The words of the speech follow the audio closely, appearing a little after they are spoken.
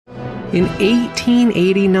In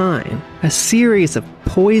 1889, a series of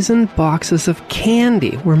poisoned boxes of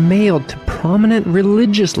candy were mailed to prominent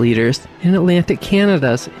religious leaders in Atlantic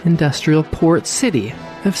Canada's industrial port city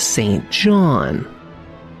of St. John.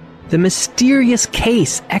 The mysterious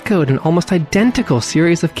case echoed an almost identical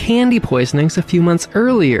series of candy poisonings a few months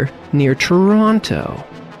earlier near Toronto.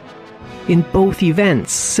 In both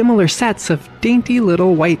events, similar sets of dainty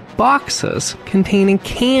little white boxes containing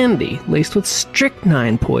candy laced with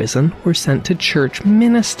strychnine poison were sent to church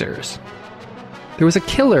ministers. There was a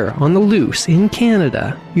killer on the loose in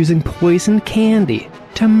Canada using poisoned candy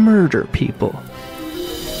to murder people.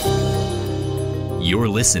 You're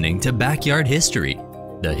listening to Backyard History,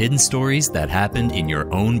 the hidden stories that happened in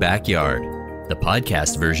your own backyard, the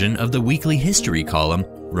podcast version of the weekly history column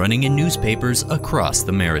running in newspapers across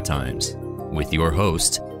the Maritimes, with your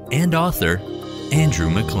host and author, Andrew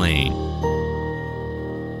McLean.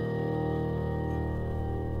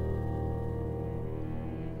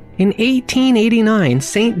 In 1889,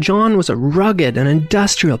 St. John was a rugged and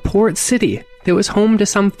industrial port city that was home to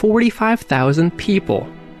some 45,000 people.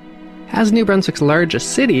 As New Brunswick's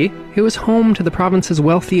largest city, it was home to the province's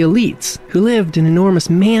wealthy elites, who lived in enormous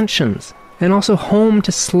mansions, and also home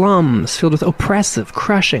to slums filled with oppressive,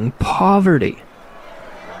 crushing poverty.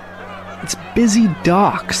 Its busy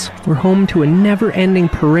docks were home to a never-ending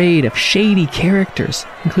parade of shady characters,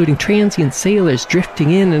 including transient sailors drifting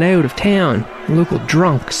in and out of town, and local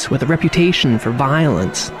drunks with a reputation for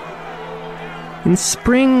violence. In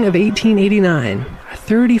spring of 1889, a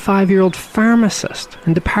 35-year-old pharmacist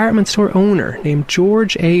and department store owner named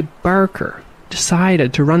George A. Barker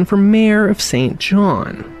decided to run for mayor of St.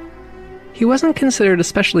 John. He wasn't considered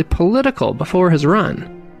especially political before his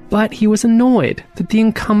run, but he was annoyed that the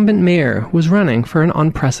incumbent mayor was running for an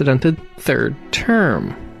unprecedented third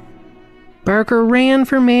term. Barker ran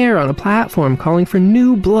for mayor on a platform calling for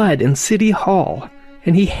new blood in City Hall,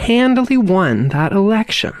 and he handily won that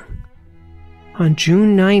election. On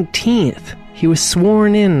June 19th, he was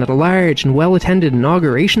sworn in at a large and well-attended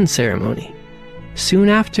inauguration ceremony. Soon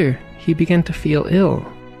after, he began to feel ill.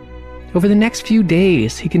 Over the next few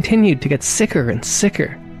days, he continued to get sicker and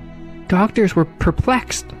sicker. Doctors were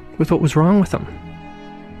perplexed with what was wrong with him.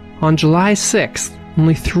 On July 6th,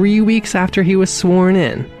 only 3 weeks after he was sworn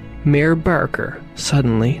in, Mayor Barker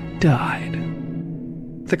suddenly died.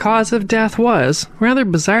 The cause of death was, rather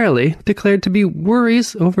bizarrely, declared to be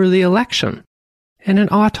worries over the election, and an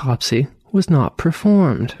autopsy was not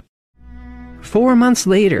performed. 4 months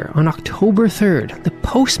later, on October 3rd, the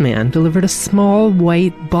postman delivered a small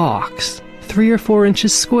white box, 3 or 4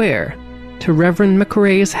 inches square, to Reverend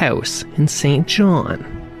McRae's house in St. John.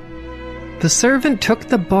 The servant took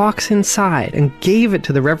the box inside and gave it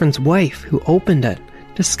to the Reverend's wife, who opened it,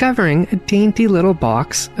 discovering a dainty little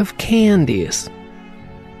box of candies.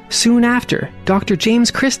 Soon after, Dr.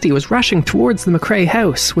 James Christie was rushing towards the McRae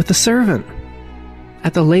house with the servant.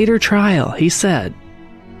 At the later trial, he said,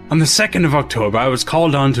 "On the 2nd of October, I was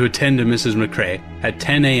called on to attend to Mrs. McRae at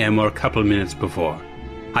 10 a.m. or a couple minutes before.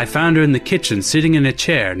 I found her in the kitchen sitting in a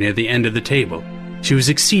chair near the end of the table. She was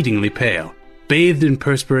exceedingly pale, bathed in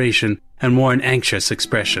perspiration, and wore an anxious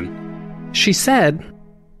expression." She said,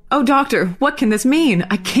 "Oh, doctor, what can this mean?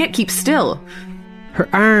 I can't keep still." Her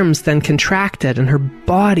arms then contracted and her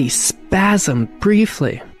body spasmed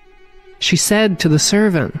briefly. She said to the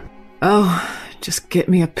servant, "Oh, just get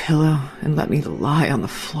me a pillow and let me lie on the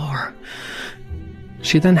floor."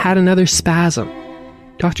 She then had another spasm.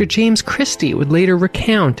 Dr. James Christie would later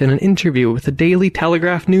recount in an interview with the Daily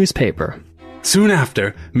Telegraph newspaper. "Soon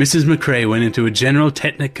after, Mrs. McRae went into a general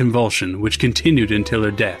tetanic convulsion which continued until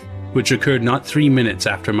her death, which occurred not 3 minutes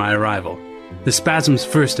after my arrival. The spasms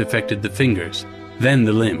first affected the fingers, then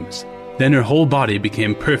the limbs. Then her whole body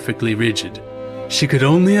became perfectly rigid. She could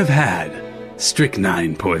only have had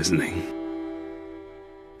strychnine poisoning."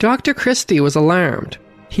 Dr. Christie was alarmed.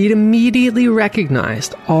 He'd immediately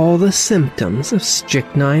recognized all the symptoms of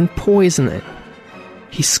strychnine poisoning.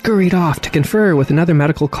 He scurried off to confer with another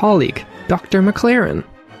medical colleague, Dr. McLaren.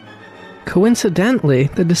 Coincidentally,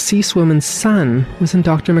 the deceased woman's son was in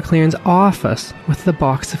Dr. McLaren's office with the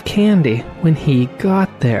box of candy when he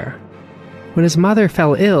got there. When his mother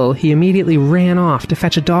fell ill, he immediately ran off to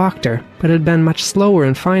fetch a doctor, but had been much slower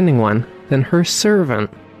in finding one than her servant.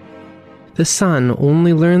 The son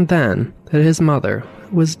only learned then that his mother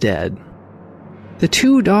was dead. The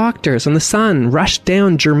 2 doctors and the son rushed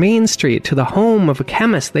down Germain Street to the home of a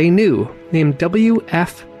chemist they knew, named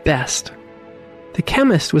W.F. Best. The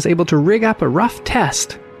chemist was able to rig up a rough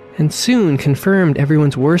test and soon confirmed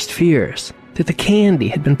everyone's worst fears, that the candy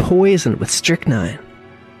had been poisoned with strychnine.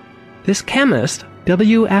 This chemist,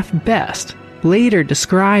 W.F. Best, later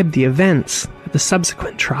described the events at the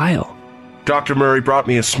subsequent trial. Dr. Murray brought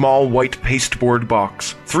me a small white pasteboard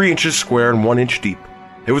box, 3 inches square and 1 inch deep.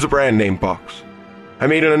 It was a brand name box. I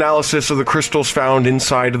made an analysis of the crystals found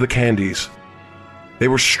inside of the candies. They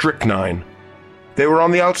were strychnine. They were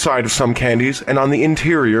on the outside of some candies and on the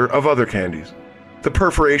interior of other candies. The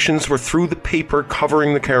perforations were through the paper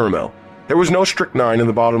covering the caramel. There was no strychnine in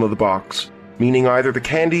the bottom of the box, meaning either the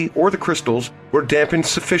candy or the crystals were dampened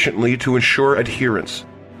sufficiently to ensure adherence.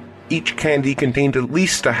 Each candy contained at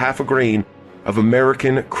least a half a grain of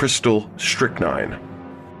American crystal strychnine.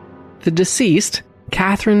 The deceased,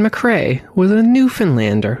 Catherine McCrae, was a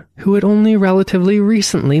Newfoundlander who had only relatively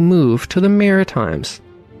recently moved to the Maritimes.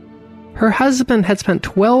 Her husband had spent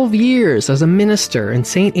 12 years as a minister in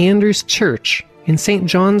St. Andrew's Church in St.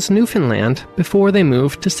 John's, Newfoundland, before they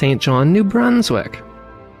moved to St. John, New Brunswick.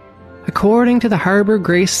 According to the Harbour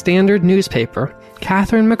Grace Standard newspaper,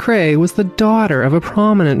 Catherine McCrae was the daughter of a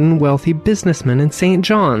prominent and wealthy businessman in St.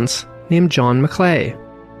 John's named John McClay,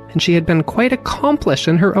 and she had been quite accomplished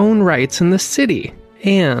in her own rights in the city,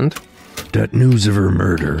 and that news of her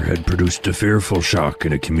murder had produced a fearful shock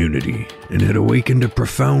in a community and had awakened a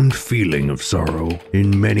profound feeling of sorrow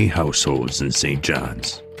in many households in St.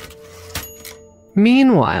 John's.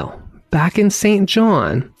 Meanwhile, back in St.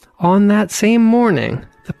 John, on that same morning,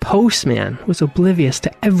 the postman was oblivious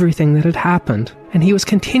to everything that had happened, and he was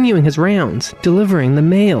continuing his rounds, delivering the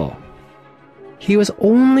mail. He was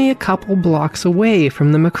only a couple blocks away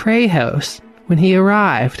from the McCrae house when he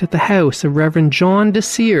arrived at the house of Reverend John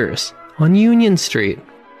DeSears on Union Street.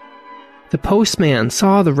 The postman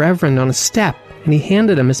saw the Reverend on a step, and he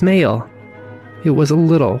handed him his mail. It was a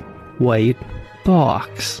little white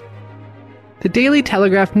box. The Daily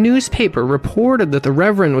Telegraph newspaper reported that the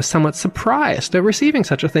Reverend was somewhat surprised at receiving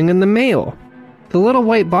such a thing in the mail. The little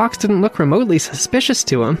white box didn't look remotely suspicious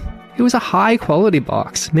to him. It was a high-quality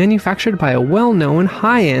box, manufactured by a well-known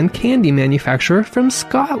high-end candy manufacturer from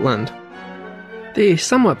Scotland. The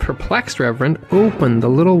somewhat perplexed Reverend opened the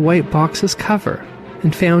little white box's cover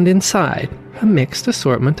and found inside a mixed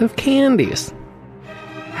assortment of candies.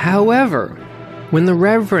 However, when the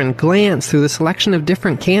Reverend glanced through the selection of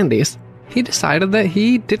different candies, he decided that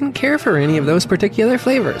he didn't care for any of those particular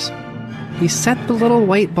flavors. He set the little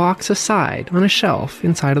white box aside on a shelf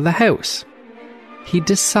inside of the house. He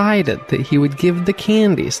decided that he would give the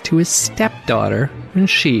candies to his stepdaughter when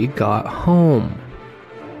she got home.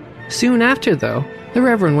 Soon after, though, the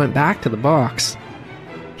Reverend went back to the box.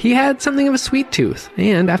 He had something of a sweet tooth,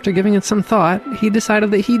 and after giving it some thought, he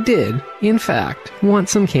decided that he did, in fact, want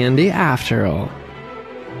some candy after all.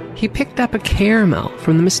 He picked up a caramel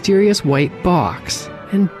from the mysterious white box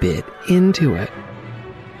and bit into it.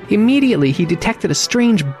 Immediately, he detected a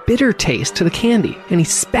strange bitter taste to the candy, and he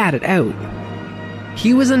spat it out.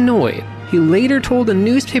 He was annoyed. He later told a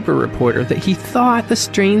newspaper reporter that he thought the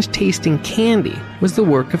strange-tasting candy was the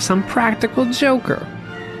work of some practical joker,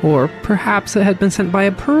 or perhaps it had been sent by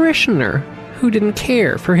a parishioner who didn't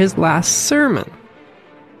care for his last sermon.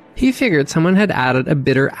 He figured someone had added a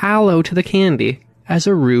bitter aloe to the candy as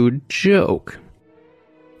a rude joke.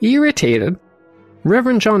 Irritated,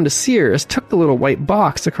 Reverend John DeSears took the little white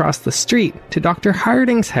box across the street to Dr.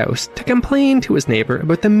 Harding's house to complain to his neighbor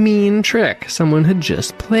about the mean trick someone had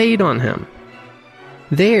just played on him.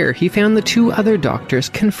 There, he found the 2 other doctors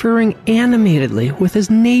conferring animatedly with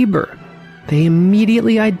his neighbor. They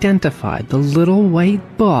immediately identified the little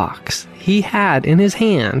white box he had in his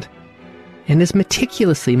hand and his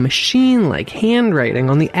meticulously machine-like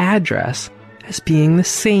handwriting on the address as being the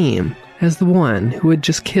same as the one who had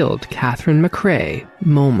just killed Catherine McCrae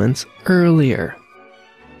moments earlier.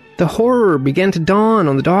 The horror began to dawn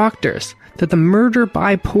on the doctors that the murder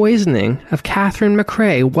by poisoning of Catherine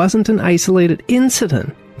McCrae wasn't an isolated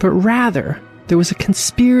incident, but rather there was a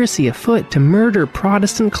conspiracy afoot to murder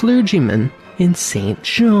Protestant clergymen in St.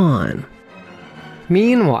 John.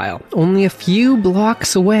 Meanwhile, only a few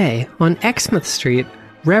blocks away on Exmouth Street,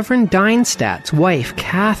 Reverend Dienstadt's wife,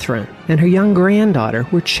 Catherine, and her young granddaughter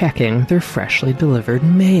were checking their freshly delivered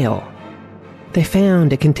mail. They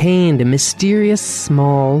found it contained a mysterious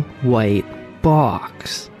small white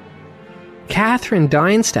box. Catherine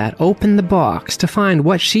Dienstadt opened the box to find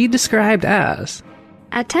what she described as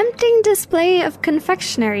a tempting display of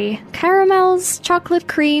confectionery, caramels, chocolate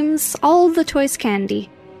creams, all the choice candy.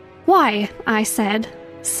 Why, I said,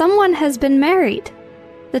 someone has been married.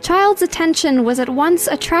 The child's attention was at once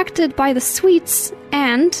attracted by the sweets,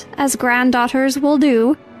 and, as granddaughters will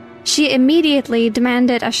do, she immediately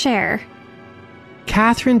demanded a share.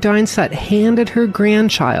 Catherine Dienstadt handed her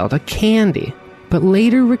grandchild a candy, but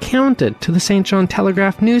later recounted to the St. John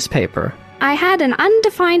Telegraph newspaper I had an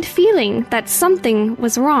undefined feeling that something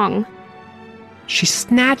was wrong. She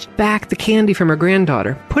snatched back the candy from her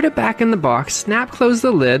granddaughter, put it back in the box, snap-closed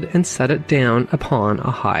the lid, and set it down upon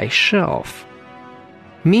a high shelf.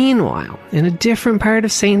 Meanwhile, in a different part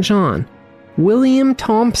of St. John, William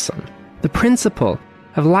Thompson, the principal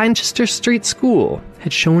of Lancaster Street School,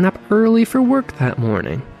 had shown up early for work that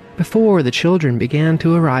morning, before the children began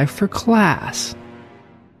to arrive for class.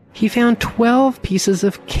 He found 12 pieces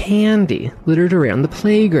of candy littered around the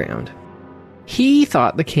playground. He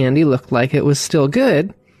thought the candy looked like it was still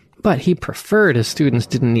good, but he preferred his students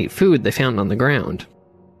didn't eat food they found on the ground.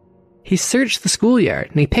 He searched the schoolyard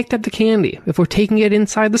and he picked up the candy before taking it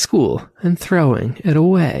inside the school and throwing it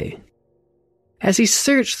away. As he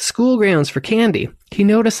searched the school grounds for candy, he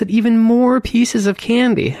noticed that even more pieces of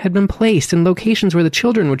candy had been placed in locations where the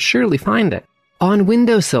children would surely find it, on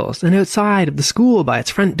windowsills and outside of the school by its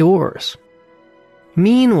front doors.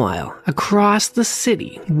 Meanwhile, across the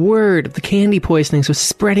city, word of the candy poisonings was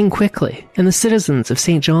spreading quickly, and the citizens of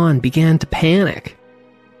St. John began to panic.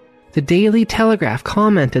 The Daily Telegraph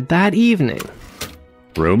commented that evening,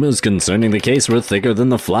 "Rumors concerning the case were thicker than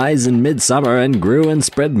the flies in midsummer and grew and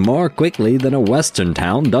spread more quickly than a western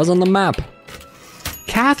town does on the map."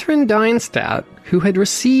 Catherine Dienstadt, who had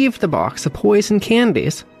received the box of poisoned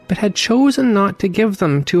candies, but had chosen not to give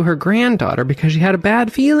them to her granddaughter because she had a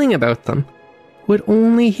bad feeling about them, would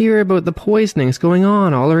only hear about the poisonings going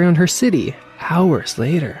on all around her city hours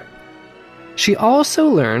later. She also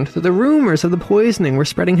learned that the rumors of the poisoning were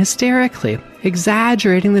spreading hysterically,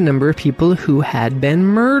 exaggerating the number of people who had been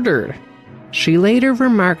murdered. She later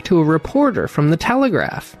remarked to a reporter from the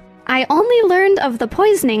Telegraph, I only learned of the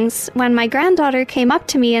poisonings when my granddaughter came up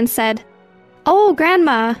to me and said, "Oh,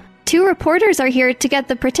 Grandma, 2 reporters are here to get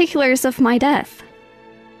the particulars of my death."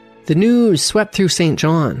 The news swept through St.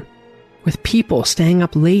 John, with people staying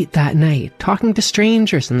up late that night, talking to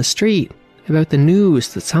strangers in the street about the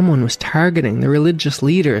news that someone was targeting the religious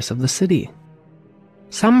leaders of the city.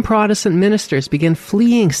 Some Protestant ministers began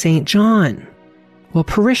fleeing St. John, while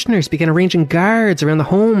parishioners began arranging guards around the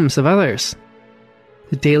homes of others.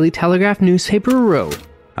 The Daily Telegraph newspaper wrote,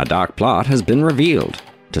 "A dark plot has been revealed.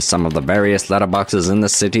 To some of the various letterboxes in the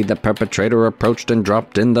city, the perpetrator approached and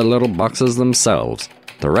dropped in the little boxes themselves.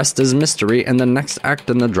 The rest is mystery, and the next act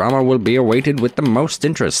in the drama will be awaited with the most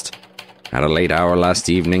interest." At a late hour last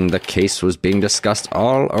evening, the case was being discussed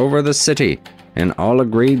all over the city, and all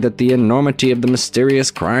agreed that the enormity of the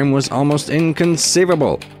mysterious crime was almost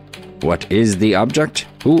inconceivable. What is the object?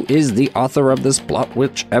 Who is the author of this plot,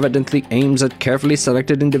 which evidently aims at carefully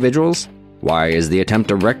selected individuals? Why is the attempt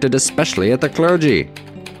directed especially at the clergy?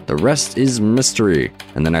 The rest is mystery,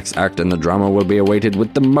 and the next act in the drama will be awaited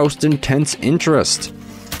with the most intense interest.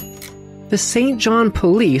 The St. John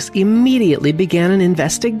police immediately began an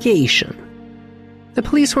investigation. The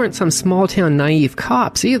police weren't some small-town naive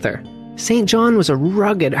cops either. St. John was a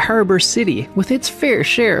rugged harbor city with its fair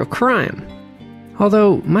share of crime,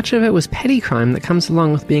 although much of it was petty crime that comes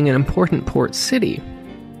along with being an important port city.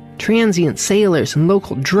 Transient sailors and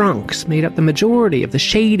local drunks made up the majority of the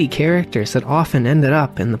shady characters that often ended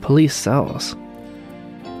up in the police cells.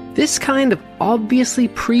 This kind of obviously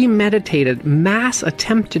premeditated mass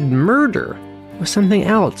attempted murder was something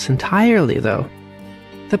else entirely, though.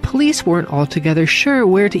 The police weren't altogether sure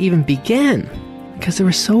where to even begin, because there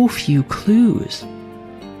were so few clues.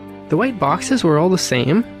 The white boxes were all the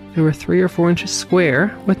same. They were 3 or 4 inches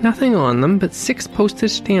square, with nothing on them but 6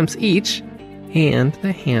 postage stamps each, and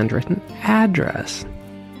the handwritten address.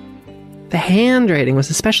 The handwriting was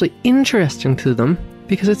especially interesting to them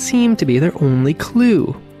because it seemed to be their only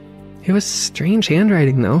clue. It was strange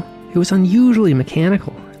handwriting, though. It was unusually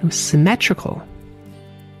mechanical. It was symmetrical.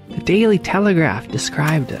 The Daily Telegraph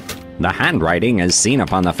described it. The handwriting as seen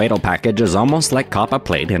upon the fatal package is almost like copper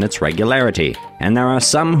plate in its regularity, and there are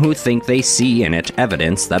some who think they see in it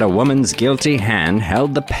evidence that a woman's guilty hand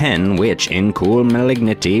held the pen which, in cool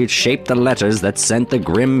malignity, shaped the letters that sent the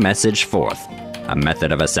grim message forth. A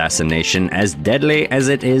method of assassination as deadly as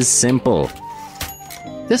it is simple.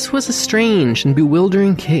 This was a strange and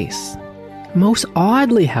bewildering case. Most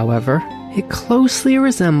oddly, however, it closely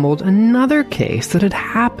resembled another case that had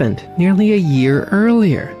happened nearly a year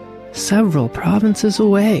earlier, several provinces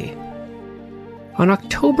away. On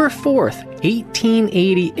October 4th,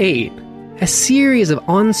 1888, a series of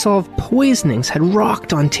unsolved poisonings had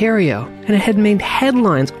rocked Ontario, and it had made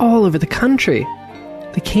headlines all over the country.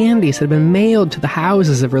 The candies had been mailed to the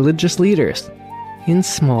houses of religious leaders in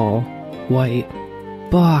small, white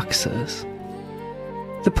boxes.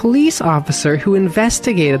 The police officer who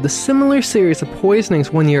investigated the similar series of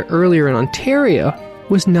poisonings 1 year earlier in Ontario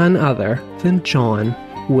was none other than John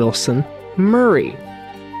Wilson Murray.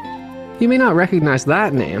 You may not recognize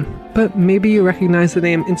that name, but maybe you recognize the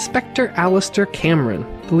name Inspector Alistair Cameron,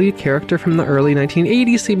 the lead character from the early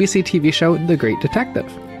 1980s CBC TV show The Great Detective.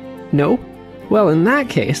 No? Well, in that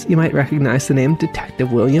case, you might recognize the name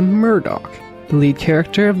Detective William Murdoch, the lead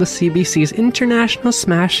character of the CBC's international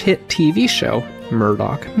smash hit TV show,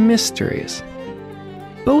 Murdoch Mysteries.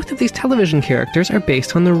 Both of these television characters are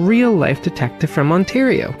based on the real-life detective from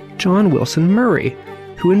Ontario, John Wilson Murray,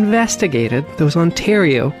 who investigated those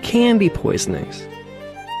Ontario candy poisonings.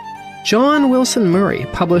 John Wilson Murray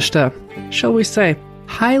published a, shall we say,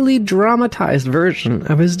 highly dramatized version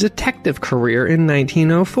of his detective career in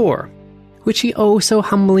 1904, which he oh so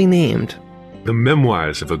humbly named The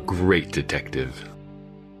Memoirs of a Great Detective.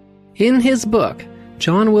 In his book,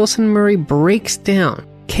 John Wilson Murray breaks down,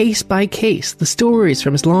 case by case, the stories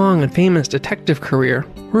from his long and famous detective career,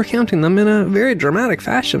 recounting them in a very dramatic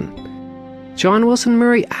fashion. John Wilson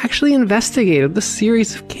Murray actually investigated the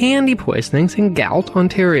series of candy poisonings in Galt,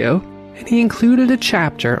 Ontario, and he included a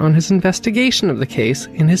chapter on his investigation of the case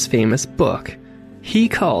in his famous book. He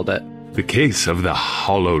called it The Case of the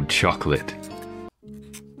Hollowed Chocolate.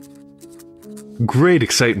 Great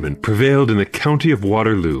excitement prevailed in the county of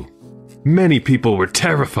Waterloo. Many people were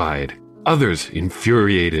terrified, others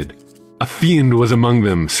infuriated. A fiend was among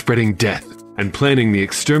them, spreading death and planning the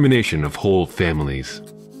extermination of whole families.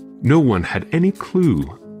 No one had any clue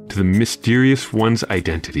to the mysterious one's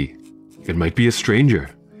identity. It might be a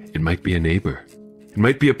stranger, it might be a neighbor, it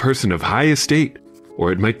might be a person of high estate,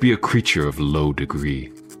 or it might be a creature of low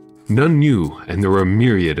degree. None knew, and there were a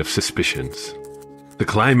myriad of suspicions. The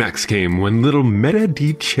climax came when little Meta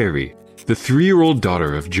D. Cherry, the 3-year-old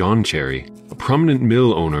daughter of John Cherry, a prominent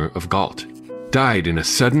mill owner of Galt, died in a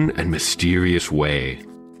sudden and mysterious way.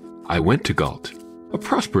 I went to Galt, a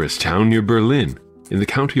prosperous town near Berlin, in the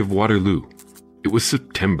county of Waterloo. It was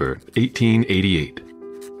September 1888.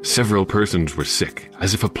 Several persons were sick,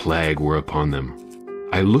 as if a plague were upon them.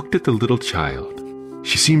 I looked at the little child.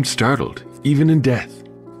 She seemed startled, even in death,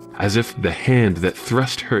 as if the hand that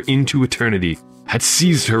thrust her into eternity had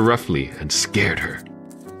seized her roughly and scared her.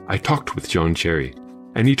 I talked with John Cherry,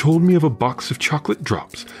 and he told me of a box of chocolate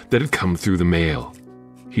drops that had come through the mail.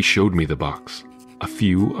 He showed me the box. A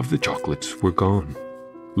few of the chocolates were gone.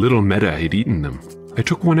 Little Meta had eaten them. I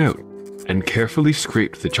took one out and carefully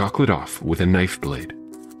scraped the chocolate off with a knife blade.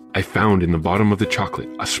 I found in the bottom of the chocolate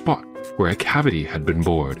a spot where a cavity had been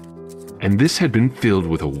bored, and this had been filled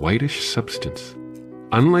with a whitish substance,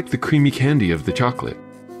 unlike the creamy candy of the chocolate,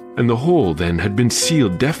 and the hole then had been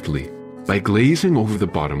sealed deftly by glazing over the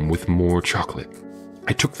bottom with more chocolate.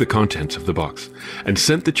 I took the contents of the box and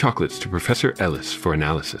sent the chocolates to Professor Ellis for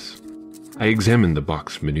analysis. I examined the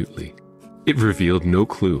box minutely. It revealed no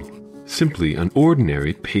clue, simply an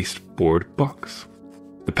ordinary pasteboard box.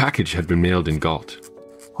 The package had been mailed in Galt.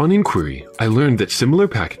 On inquiry, I learned that similar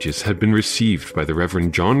packages had been received by the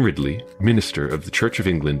Reverend John Ridley, minister of the Church of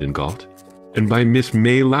England in Galt, and by Miss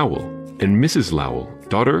May Lowell and Mrs. Lowell,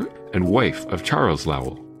 daughter and wife of Charles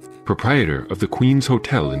Lowell, proprietor of the Queen's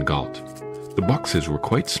Hotel in Galt. The boxes were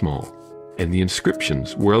quite small, and the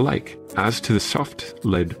inscriptions were alike as to the soft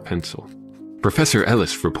lead pencil. Professor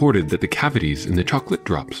Ellis reported that the cavities in the chocolate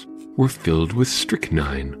drops were filled with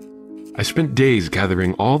strychnine. I spent days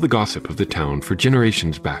gathering all the gossip of the town for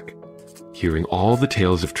generations back, hearing all the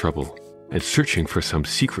tales of trouble, and searching for some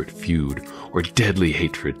secret feud or deadly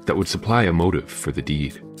hatred that would supply a motive for the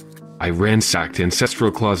deed. I ransacked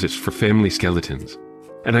ancestral closets for family skeletons,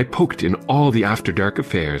 and I poked in all the after-dark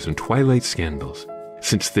affairs and twilight scandals,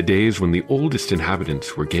 since the days when the oldest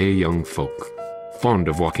inhabitants were gay young folk, fond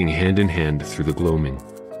of walking hand in hand through the gloaming.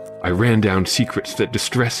 I ran down secrets that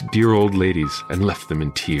distressed dear old ladies and left them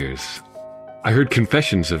in tears. I heard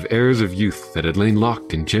confessions of heirs of youth that had lain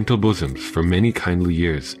locked in gentle bosoms for many kindly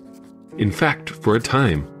years. In fact, for a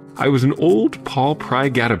time, I was an old Paul Pry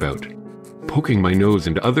gadabout, poking my nose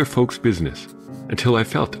into other folks' business, until I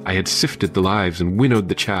felt I had sifted the lives and winnowed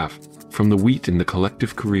the chaff from the wheat in the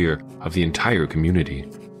collective career of the entire community.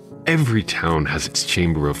 Every town has its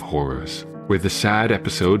chamber of horrors, where the sad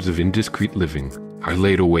episodes of indiscreet living are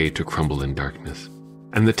laid away to crumble in darkness,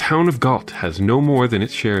 and the town of Galt has no more than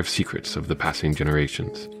its share of secrets of the passing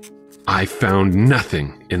generations. I found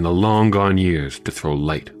nothing in the long-gone years to throw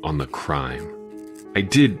light on the crime. I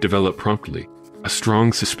did develop promptly a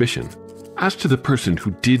strong suspicion as to the person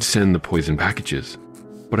who did send the poison packages,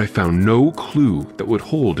 but I found no clue that would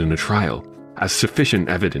hold in a trial as sufficient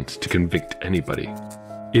evidence to convict anybody.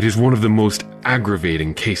 It is one of the most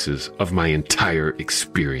aggravating cases of my entire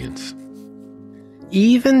experience.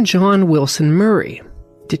 Even John Wilson Murray,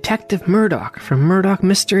 Detective Murdoch from Murdoch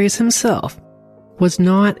Mysteries himself, was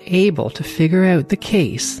not able to figure out the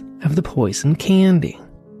case of the poisoned candy.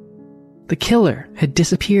 The killer had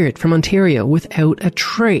disappeared from Ontario without a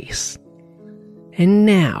trace. And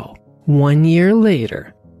now, 1 year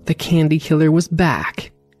later, the candy killer was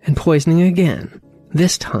back and poisoning again,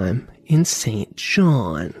 this time in St.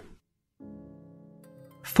 John.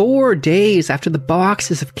 4 days after the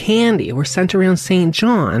boxes of candy were sent around St.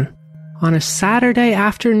 John, on a Saturday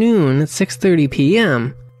afternoon at 6:30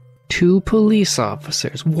 p.m., 2 police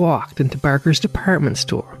officers walked into Barker's department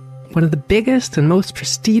store, one of the biggest and most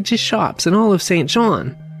prestigious shops in all of St.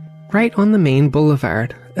 John, right on the main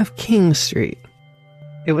boulevard of King Street.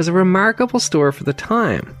 It was a remarkable store for the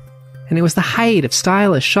time, and it was the height of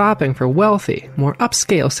stylish shopping for wealthy, more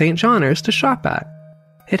upscale St. Johners to shop at.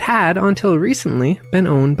 It had, until recently, been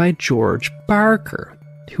owned by George Barker,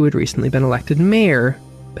 who had recently been elected mayor,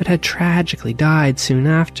 but had tragically died soon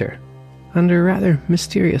after, under rather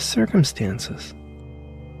mysterious circumstances.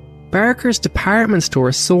 Barker's department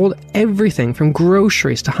store sold everything from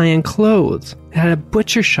groceries to high-end clothes. It had a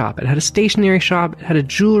butcher shop, it had a stationery shop, it had a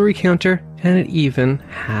jewelry counter, and it even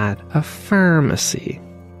had a pharmacy.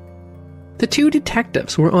 The 2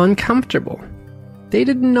 detectives were uncomfortable. They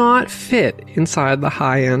did not fit inside the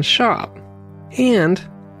high-end shop, and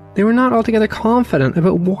they were not altogether confident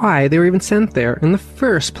about why they were even sent there in the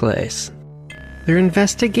first place. Their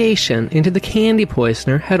investigation into the candy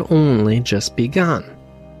poisoner had only just begun.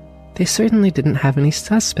 They certainly didn't have any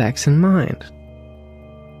suspects in mind.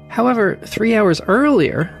 However, 3 hours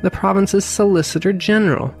earlier, the province's Solicitor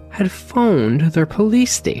General had phoned their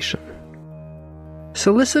police station.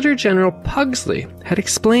 Solicitor General Pugsley had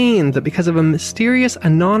explained that because of a mysterious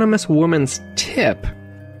anonymous woman's tip,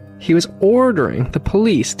 he was ordering the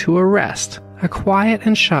police to arrest a quiet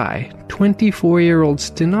and shy 24-year-old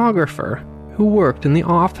stenographer who worked in the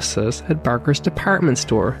offices at Barker's department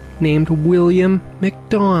store named William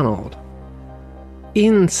MacDonald.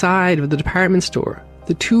 Inside of the department store,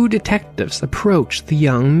 the 2 detectives approached the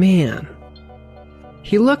young man.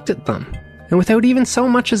 He looked at them, and without even so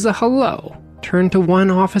much as a hello, turned to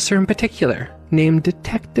one officer in particular, named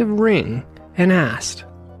Detective Ring, and asked,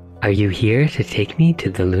 "Are you here to take me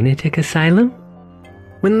to the lunatic asylum?"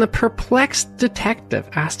 When the perplexed detective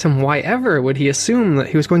asked him why ever would he assume that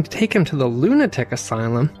he was going to take him to the lunatic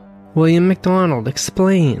asylum, William MacDonald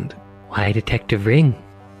explained, "Why, Detective Ring?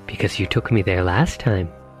 Because you took me there last time."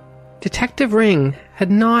 Detective Ring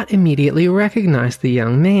had not immediately recognized the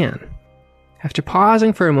young man. After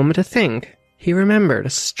pausing for a moment to think, he remembered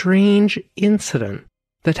a strange incident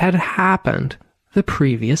that had happened the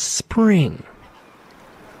previous spring.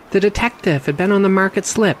 The detective had been on the Market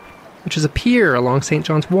Slip, which is a pier along St.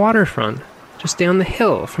 John's waterfront, just down the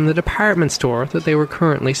hill from the department store that they were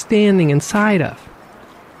currently standing inside of.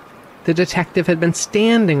 The detective had been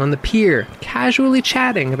standing on the pier, casually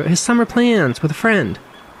chatting about his summer plans with a friend,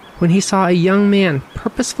 when he saw a young man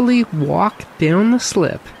purposefully walk down the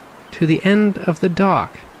slip to the end of the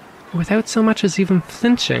dock. Without so much as even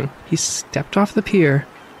flinching, he stepped off the pier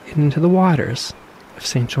and into the waters of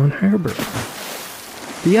St. John Harbour.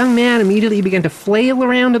 The young man immediately began to flail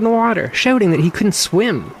around in the water, shouting that he couldn't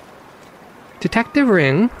swim. Detective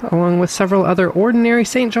Ring, along with several other ordinary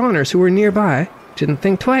St. Johners who were nearby, didn't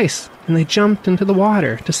think twice, and they jumped into the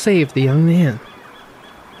water to save the young man.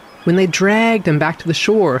 When they dragged him back to the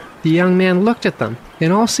shore, the young man looked at them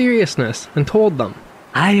in all seriousness and told them,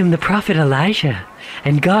 "I am the prophet Elijah,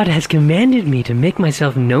 and God has commanded me to make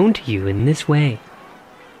myself known to you in this way."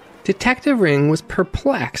 Detective Ring was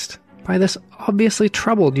perplexed by this obviously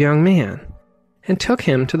troubled young man, and took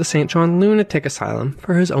him to the St. John Lunatic Asylum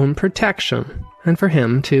for his own protection, and for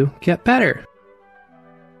him to get better.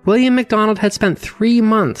 William MacDonald had spent 3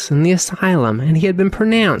 months in the asylum, and he had been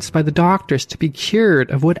pronounced by the doctors to be cured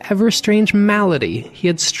of whatever strange malady he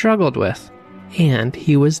had struggled with, and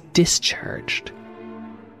he was discharged.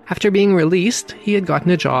 After being released, he had gotten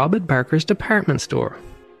a job at Barker's department store.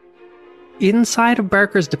 Inside of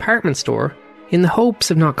Barker's department store, in the hopes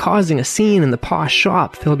of not causing a scene in the posh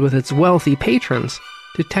shop filled with its wealthy patrons,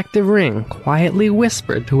 Detective Ring quietly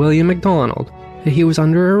whispered to William MacDonald that he was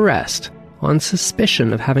under arrest on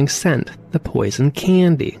suspicion of having sent the poisoned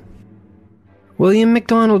candy. William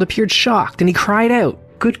MacDonald appeared shocked, and he cried out,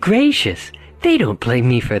 "Good gracious, they don't blame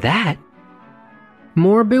me for that."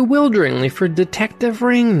 More bewilderingly for Detective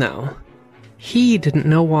Ring, though, he didn't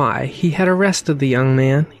know why he had arrested the young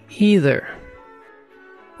man either.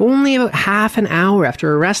 Only about half an hour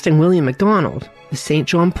after arresting William MacDonald, the St.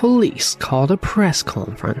 John police called a press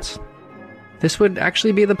conference. This would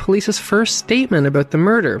actually be the police's first statement about the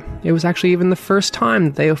murder. It was actually even the first time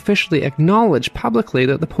that they officially acknowledged publicly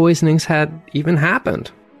that the poisonings had even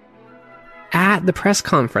happened. At the press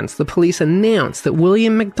conference, the police announced that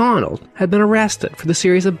William MacDonald had been arrested for the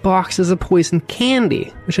series of boxes of poisoned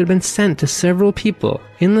candy which had been sent to several people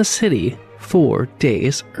in the city 4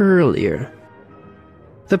 days earlier.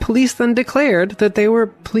 The police then declared that they were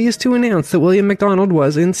pleased to announce that William MacDonald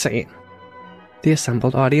was insane. The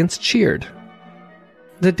assembled audience cheered.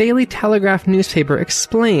 The Daily Telegraph newspaper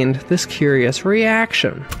explained this curious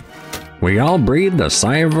reaction. We all breathed a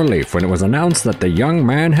sigh of relief when it was announced that the young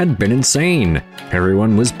man had been insane.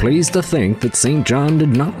 Everyone was pleased to think that St. John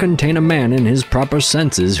did not contain a man in his proper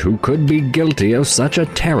senses who could be guilty of such a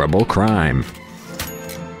terrible crime.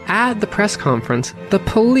 At the press conference, the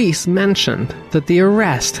police mentioned that the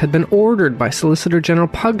arrest had been ordered by Solicitor General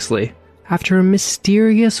Pugsley after a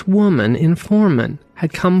mysterious woman informant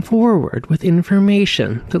had come forward with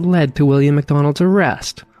information that led to William MacDonald's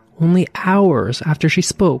arrest, only hours after she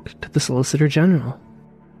spoke to the Solicitor General.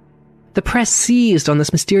 The press seized on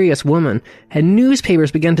this mysterious woman, and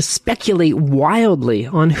newspapers began to speculate wildly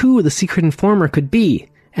on who the secret informer could be,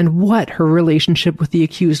 and what her relationship with the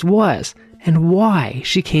accused was, and why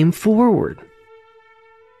she came forward.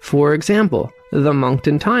 For example, the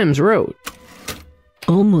Moncton Times wrote,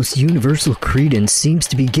 Almost universal credence seems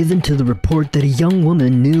to be given to the report that a young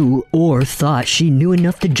woman knew or thought she knew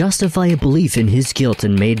enough to justify a belief in his guilt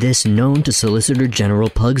and made this known to Solicitor General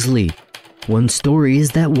Pugsley. One story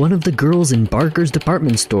is that one of the girls in Barker's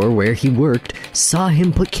department store where he worked saw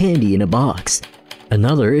him put candy in a box.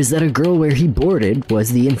 Another is that a girl where he boarded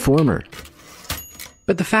was the informer.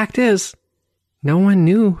 But the fact is, no one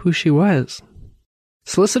knew who she was.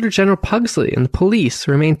 Solicitor General Pugsley and the police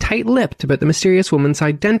remained tight-lipped about the mysterious woman's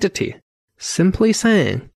identity, simply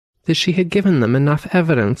saying that she had given them enough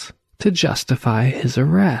evidence to justify his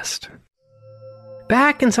arrest.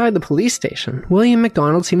 Back inside the police station, William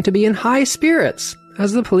MacDonald seemed to be in high spirits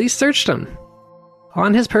as the police searched him.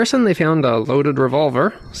 On his person, they found a loaded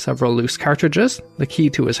revolver, several loose cartridges, the key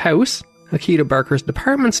to his house, a key to Barker's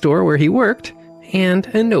department store where he worked, and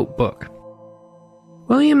a notebook.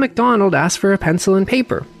 William MacDonald asked for a pencil and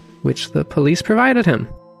paper, which the police provided him.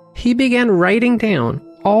 He began writing down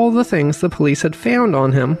all the things the police had found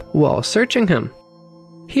on him while searching him.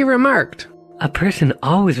 He remarked, A person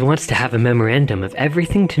always wants to have a memorandum of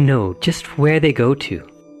everything to know just where they go to.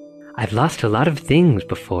 I've lost a lot of things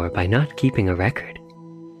before by not keeping a record.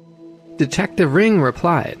 Detective Ring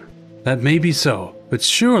replied, That may be so, but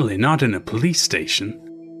surely not in a police station.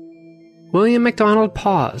 William MacDonald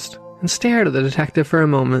paused and stared at the detective for a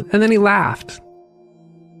moment, and then he laughed.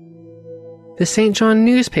 The St. John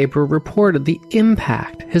newspaper reported the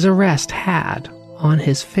impact his arrest had on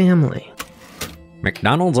his family.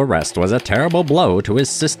 MacDonald's arrest was a terrible blow to his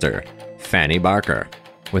sister, Fanny Barker.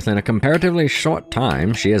 Within a comparatively short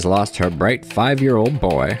time, she has lost her bright 5-year-old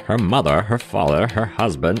boy, her mother, her father, her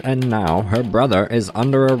husband, and now her brother is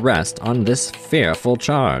under arrest on this fearful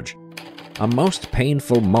charge. A most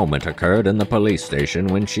painful moment occurred in the police station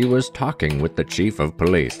when she was talking with the chief of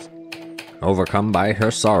police. Overcome by her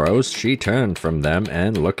sorrows, she turned from them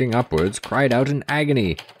and, looking upwards, cried out in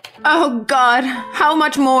agony, Oh God, how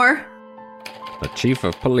much more? The chief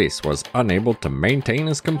of police was unable to maintain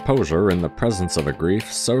his composure in the presence of a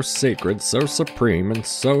grief so sacred, so supreme, and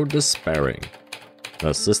so despairing.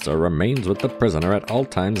 The sister remains with the prisoner at all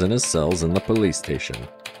times in his cells in the police station.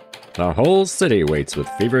 The whole city waits with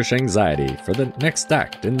feverish anxiety for the next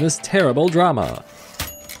act in this terrible drama.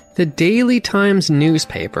 The Daily Times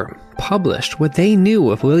newspaper published what they knew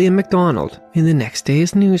of William MacDonald in the next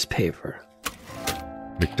day's newspaper.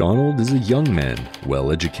 MacDonald is a young man,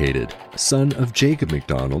 well-educated, son of Jacob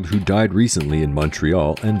MacDonald, who died recently in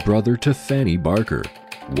Montreal, and brother to Fanny Barker,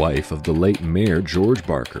 wife of the late Mayor George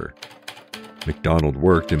Barker. MacDonald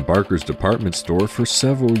worked in Barker's department store for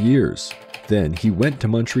several years. Then he went to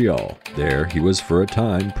Montreal. There he was for a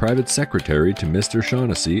time private secretary to Mr.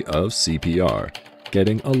 Shaughnessy of CPR,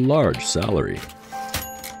 getting a large salary.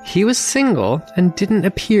 He was single and didn't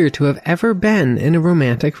appear to have ever been in a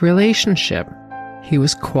romantic relationship. He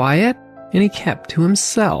was quiet and he kept to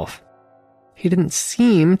himself. He didn't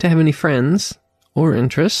seem to have any friends or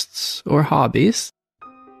interests or hobbies.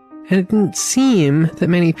 And it didn't seem that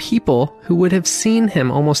many people who would have seen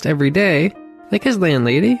him almost every day, like his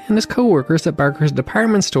landlady and his co-workers at Barker's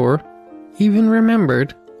department store, even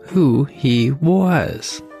remembered who he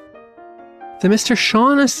was. The Mr.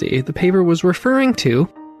 Shaughnessy the paper was referring to,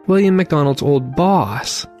 William MacDonald's old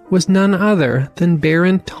boss, was none other than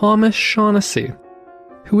Baron Thomas Shaughnessy,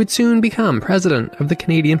 who would soon become president of the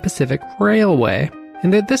Canadian Pacific Railway,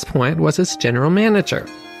 and at this point was its general manager.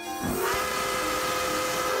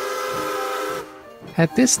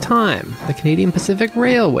 At this time, the Canadian Pacific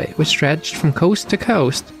Railway, which stretched from coast to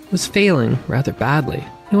coast, was failing rather badly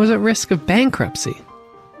and was at risk of bankruptcy.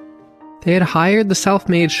 They had hired the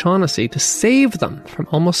self-made Shaughnessy to save them from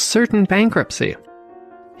almost certain bankruptcy.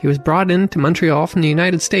 He was brought into Montreal from the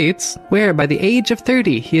United States, where by the age of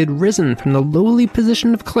 30 he had risen from the lowly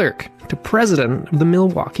position of clerk to president of the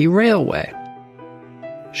Milwaukee Railway.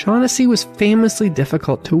 Shaughnessy was famously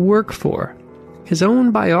difficult to work for. His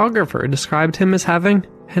own biographer described him as having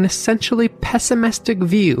an essentially pessimistic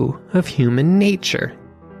view of human nature,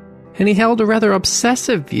 and he held a rather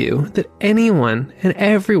obsessive view that anyone and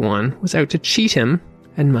everyone was out to cheat him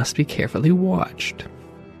and must be carefully watched.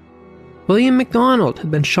 William MacDonald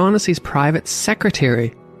had been Shaughnessy's private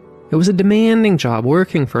secretary. It was a demanding job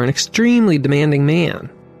working for an extremely demanding man.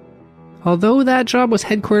 Although that job was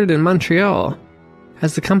headquartered in Montreal,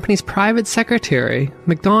 as the company's private secretary,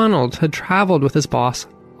 MacDonald had traveled with his boss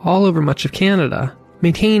all over much of Canada,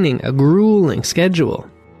 maintaining a grueling schedule.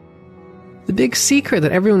 The big secret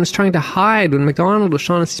that everyone was trying to hide when MacDonald was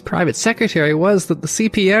Shaughnessy's private secretary was that the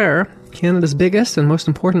CPR, Canada's biggest and most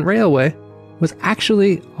important railway, was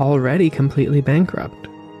actually already completely bankrupt.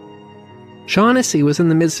 Shaughnessy was in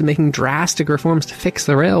the midst of making drastic reforms to fix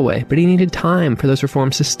the railway, but he needed time for those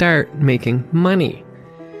reforms to start making money.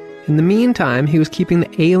 In the meantime, he was keeping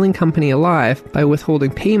the ailing company alive by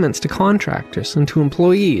withholding payments to contractors and to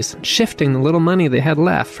employees, shifting the little money they had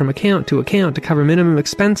left from account to cover minimum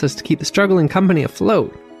expenses to keep the struggling company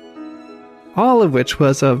afloat. All of which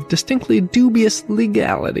was of distinctly dubious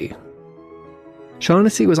legality.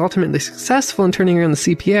 Shaughnessy was ultimately successful in turning around the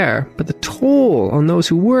CPR, but the toll on those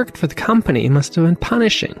who worked for the company must have been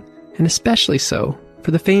punishing, and especially so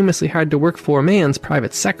for the famously hard-to-work-for man's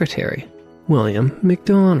private secretary, William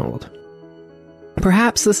MacDonald.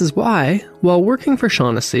 Perhaps this is why, while working for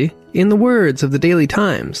Shaughnessy, in the words of the Daily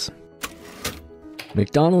Times,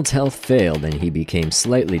 MacDonald's health failed and he became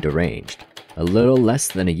slightly deranged. A little less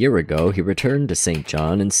than a year ago, he returned to St.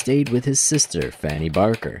 John and stayed with his sister, Fanny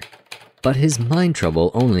Barker. But his mind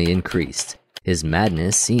trouble only increased. His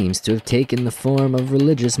madness seems to have taken the form of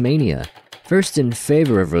religious mania, first in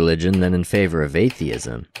favor of religion, then in favor of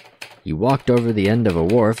atheism. He walked over the end of a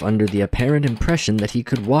wharf under the apparent impression that he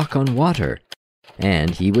could walk on water,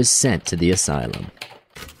 and he was sent to the asylum.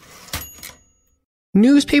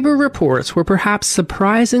 Newspaper reports were perhaps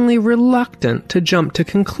surprisingly reluctant to jump to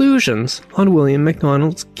conclusions on William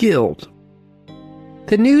MacDonald's guilt.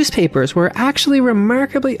 The newspapers were actually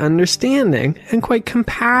remarkably understanding and quite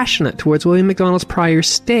compassionate towards William MacDonald's prior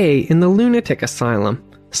stay in the lunatic asylum,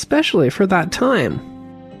 especially for that time.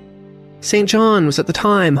 St. John was at the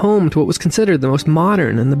time home to what was considered the most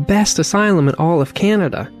modern and the best asylum in all of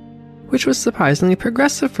Canada, which was surprisingly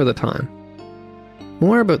progressive for the time.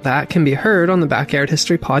 More about that can be heard on the Backyard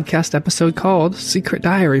History podcast episode called Secret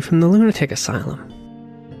Diary from the Lunatic Asylum.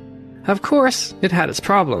 Of course, it had its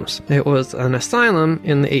problems. It was an asylum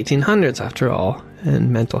in the 1800s after all,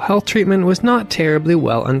 and mental health treatment was not terribly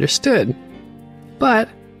well understood. But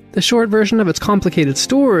the short version of its complicated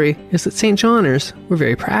story is that St. Johners were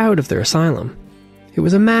very proud of their asylum. It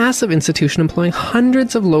was a massive institution employing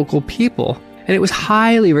hundreds of local people, and it was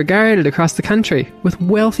highly regarded across the country, with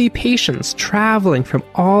wealthy patients traveling from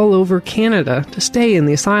all over Canada to stay in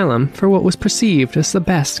the asylum for what was perceived as the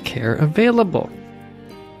best care available.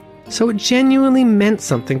 So it genuinely meant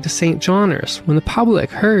something to St. Johners when the public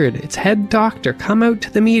heard its head doctor come out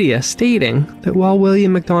to the media stating that while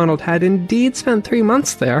William MacDonald had indeed spent 3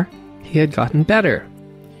 months there, he had gotten better.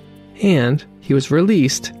 And he was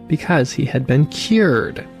released because he had been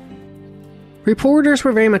cured. Reporters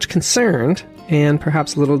were very much concerned, and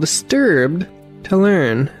perhaps a little disturbed, to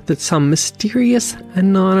learn that some mysterious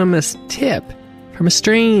anonymous tip from a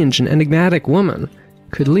strange and enigmatic woman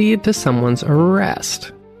could lead to someone's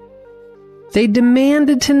arrest. They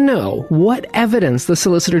demanded to know what evidence the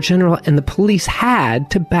Solicitor General and the police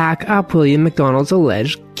had to back up William MacDonald's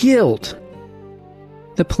alleged guilt.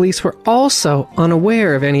 The police were also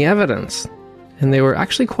unaware of any evidence, and they were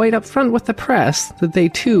actually quite upfront with the press that they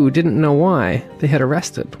too didn't know why they had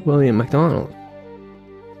arrested William MacDonald.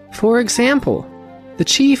 For example, the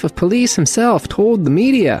chief of police himself told the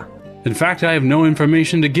media, "In fact, I have no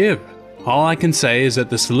information to give. All I can say is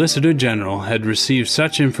that the Solicitor General had received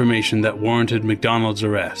such information that warranted MacDonald's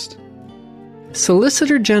arrest."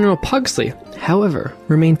 Solicitor General Pugsley, however,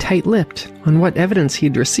 remained tight-lipped on what evidence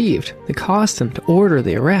he'd received that caused him to order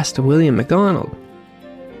the arrest of William MacDonald.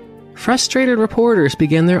 Frustrated reporters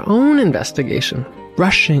began their own investigation,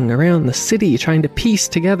 rushing around the city trying to piece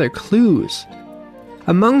together clues.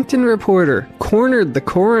 A Moncton reporter cornered the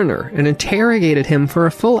coroner and interrogated him for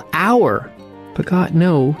a full hour. but got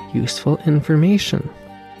no useful information.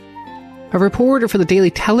 A reporter for the Daily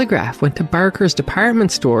Telegraph went to Barker's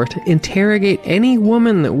department store to interrogate any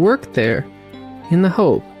woman that worked there in the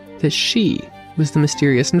hope that she was the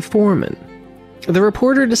mysterious informant. The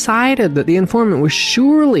reporter decided that the informant was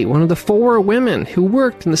surely one of the 4 women who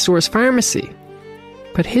worked in the store's pharmacy.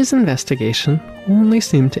 But his investigation only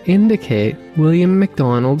seemed to indicate William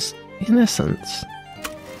MacDonald's innocence.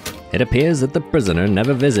 It appears that the prisoner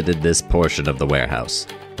never visited this portion of the warehouse.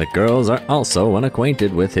 The girls are also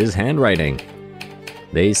unacquainted with his handwriting.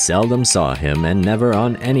 They seldom saw him, and never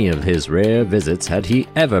on any of his rare visits had he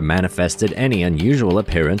ever manifested any unusual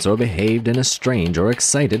appearance or behaved in a strange or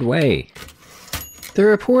excited way. The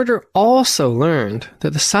reporter also learned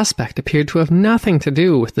that the suspect appeared to have nothing to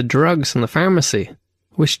do with the drugs in the pharmacy,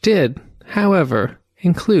 which did, however,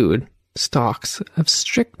 include stocks of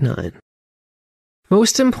strychnine.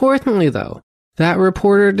 Most importantly, though, that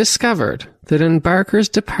reporter discovered that in Barker's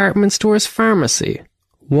department store's pharmacy,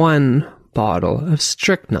 1 bottle of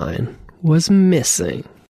strychnine was missing.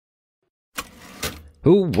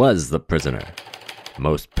 Who was the prisoner?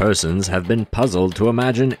 Most persons have been puzzled to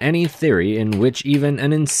imagine any theory in which even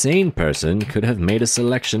an insane person could have made a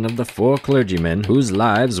selection of the 4 clergymen whose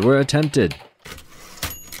lives were attempted.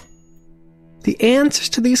 The answers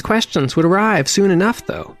to these questions would arrive soon enough,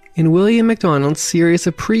 though, in William MacDonald's series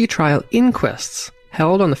of pre-trial inquests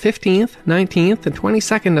held on the 15th, 19th, and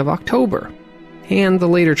 22nd of October, and the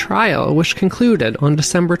later trial, which concluded on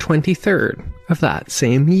December 23rd of that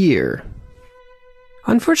same year.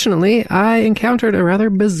 Unfortunately, I encountered a rather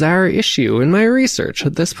bizarre issue in my research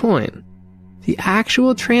at this point. The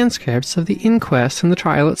actual transcripts of the inquest and the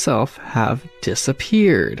trial itself have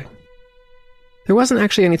disappeared. There wasn't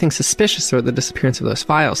actually anything suspicious about the disappearance of those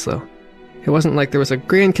files, though. It wasn't like there was a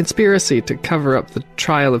grand conspiracy to cover up the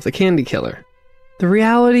trial of the candy killer. The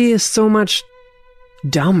reality is so much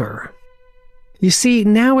dumber. You see,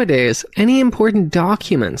 nowadays, any important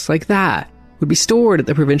documents like that would be stored at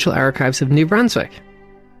the Provincial Archives of New Brunswick.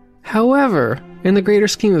 However, in the greater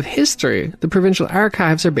scheme of history, the Provincial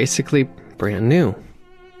Archives are basically brand new.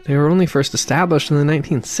 They were only first established in the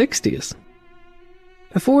 1960s.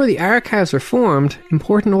 Before the archives were formed,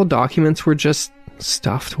 important old documents were just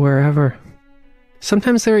stuffed wherever.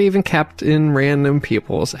 Sometimes they were even kept in random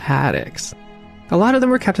people's attics. A lot of them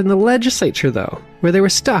were kept in the legislature, though, where they were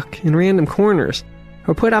stuck in random corners,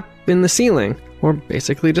 or put up in the ceiling, or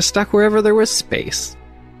basically just stuck wherever there was space.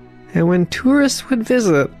 And when tourists would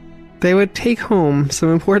visit, they would take home some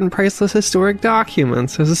important priceless historic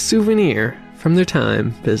documents as a souvenir from their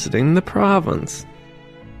time visiting the province.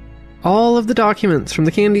 All of the documents from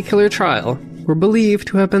the Candy Killer trial were believed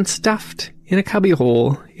to have been stuffed in a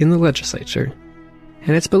cubbyhole in the legislature,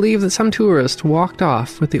 and it's believed that some tourist walked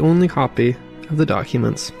off with the only copy of the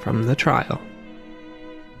documents from the trial.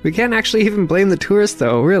 We can't actually even blame the tourists,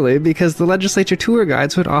 though, really, because the legislature tour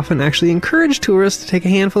guides would often actually encourage tourists to take a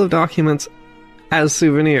handful of documents as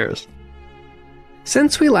souvenirs.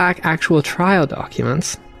 Since we lack actual trial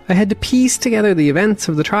documents, I had to piece together the events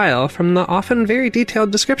of the trial from the often very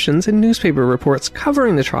detailed descriptions in newspaper reports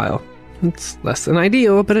covering the trial. It's less than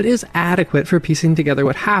ideal, but it is adequate for piecing together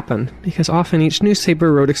what happened, because often each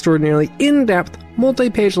newspaper wrote extraordinarily in-depth,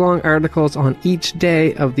 multi-page long articles on each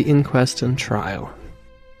day of the inquest and trial.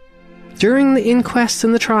 During the inquest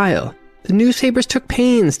and the trial, the newspapers took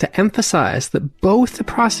pains to emphasize that both the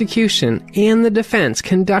prosecution and the defense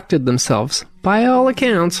conducted themselves, by all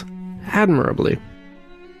accounts, admirably.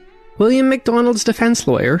 William MacDonald's defense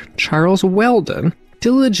lawyer, Charles Weldon,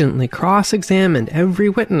 diligently cross-examined every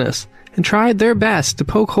witness and tried their best to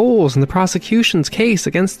poke holes in the prosecution's case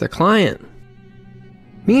against their client.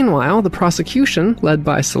 Meanwhile, the prosecution, led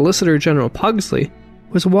by Solicitor General Pugsley,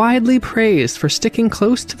 was widely praised for sticking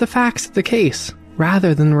close to the facts of the case,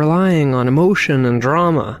 rather than relying on emotion and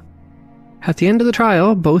drama. At the end of the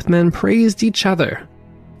trial, both men praised each other,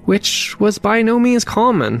 which was by no means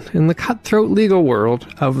common in the cutthroat legal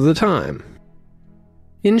world of the time.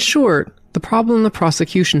 In short, the problem the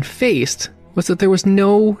prosecution faced was that there was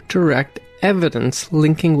no direct evidence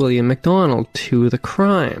linking William MacDonald to the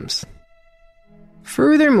crimes.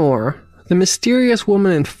 Furthermore, the mysterious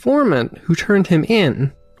woman informant who turned him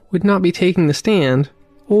in would not be taking the stand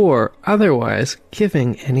or otherwise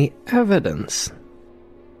giving any evidence.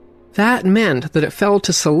 That meant that it fell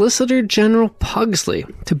to Solicitor General Pugsley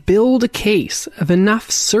to build a case of enough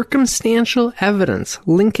circumstantial evidence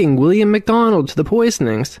linking William MacDonald to the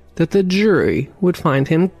poisonings that the jury would find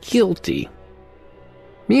him guilty.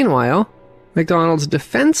 Meanwhile, MacDonald's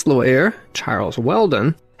defense lawyer, Charles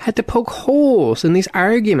Weldon, had to poke holes in these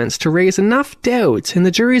arguments to raise enough doubts in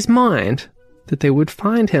the jury's mind that they would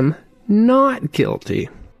find him not guilty.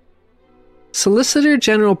 Solicitor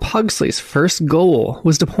General Pugsley's first goal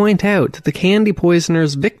was to point out that the candy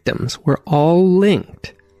poisoner's victims were all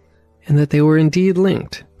linked, and that they were indeed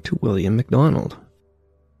linked to William MacDonald.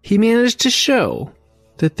 He managed to show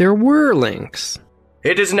that there were links.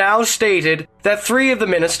 It is now stated that 3 of the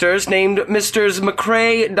ministers, named Misters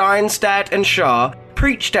McCrae, Dienstadt, and Shaw,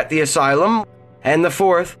 preached at the asylum, and the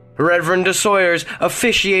 4th, Reverend de Sawyers,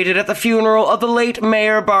 officiated at the funeral of the late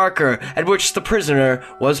Mayor Barker, at which the prisoner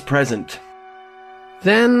was present.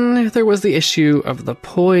 Then there was the issue of the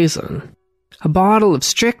poison. A bottle of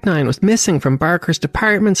strychnine was missing from Barker's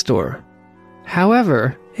department store.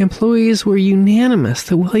 However, employees were unanimous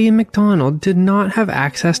that William MacDonald did not have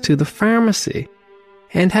access to the pharmacy,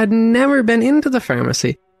 and had never been into the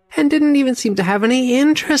pharmacy, and didn't even seem to have any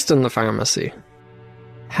interest in the pharmacy.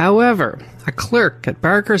 However, a clerk at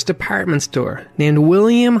Barker's department store named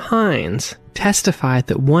William Hines testified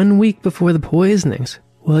that 1 week before the poisonings,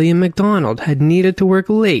 William MacDonald had needed to work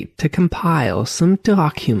late to compile some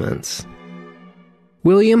documents.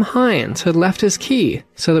 William Hines had left his key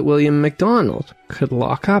so that William MacDonald could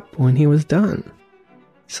lock up when he was done.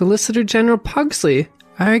 Solicitor General Pugsley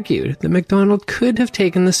argued that MacDonald could have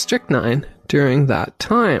taken the strychnine during that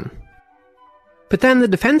time. But then the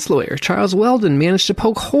defense lawyer, Charles Weldon, managed to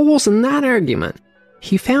poke holes in that argument.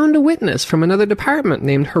 He found a witness from another department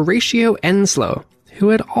named Horatio Enslow, who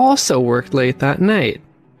had also worked late that night,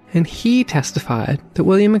 and he testified that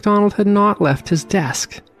William MacDonald had not left his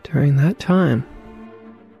desk during that time.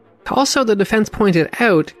 Also, the defense pointed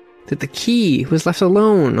out that the key was left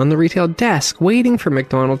alone on the retail desk waiting for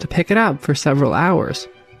MacDonald to pick it up for several hours,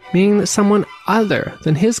 meaning that someone other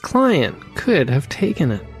than his client could have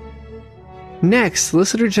taken it. Next,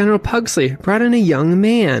 Solicitor General Pugsley brought in a young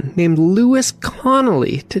man named Lewis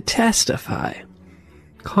Connolly to testify.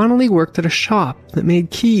 Connolly worked at a shop that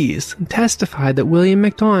made keys and testified that William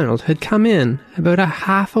MacDonald had come in about a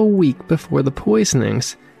half a week before the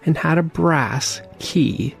poisonings and had a brass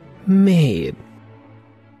key made.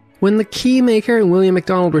 When the key maker and William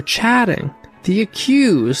MacDonald were chatting, the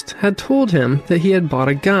accused had told him that he had bought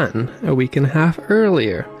a gun a week and a half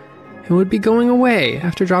earlier and would be going away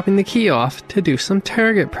after dropping the key off to do some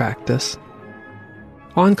target practice.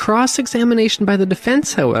 On cross-examination by the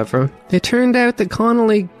defense, however, it turned out that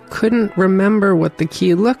Connolly couldn't remember what the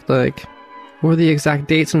key looked like, or the exact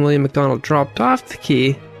dates when William MacDonald dropped off the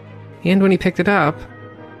key, and when he picked it up,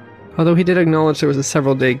 although he did acknowledge there was a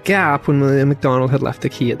several-day gap when William MacDonald had left the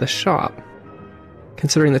key at the shop.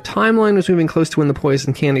 Considering the timeline was moving close to when the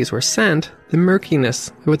poison candies were sent, the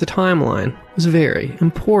murkiness with the timeline was very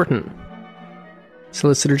important.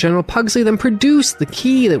 Solicitor General Pugsley then produced the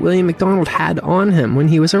key that William MacDonald had on him when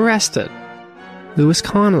he was arrested. Lewis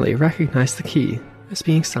Connolly recognized the key as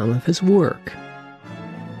being some of his work.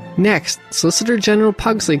 Next, Solicitor General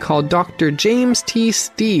Pugsley called Dr. James T.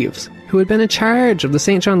 Steeves, who had been in charge of the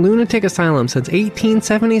St. John Lunatic Asylum since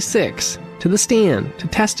 1876, to the stand to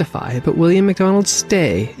testify about William MacDonald's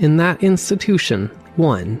stay in that institution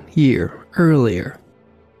 1 year earlier.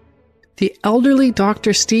 The elderly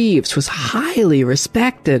Dr. Steeves was highly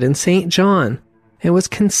respected in St. John and was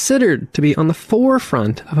considered to be on the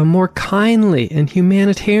forefront of a more kindly and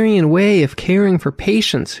humanitarian way of caring for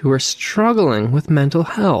patients who were struggling with mental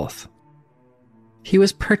health. He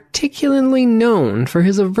was particularly known for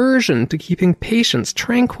his aversion to keeping patients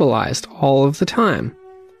tranquilized all of the time,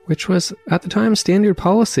 which was at the time standard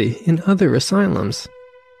policy in other asylums.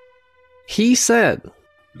 He said,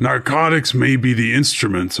 "Narcotics may be the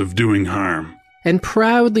instruments of doing harm," and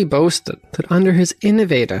proudly boasted that under his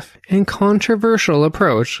innovative and controversial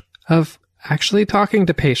approach of actually talking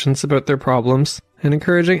to patients about their problems and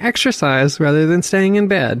encouraging exercise rather than staying in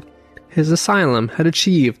bed, his asylum had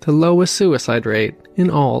achieved the lowest suicide rate in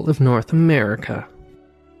all of North America.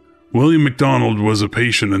 William MacDonald was a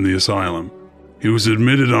patient in the asylum. He was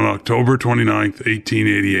admitted on October 29,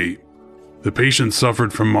 1888. The patient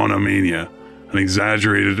suffered from monomania, an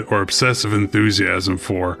exaggerated or obsessive enthusiasm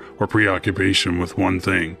for or preoccupation with one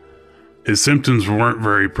thing. His symptoms weren't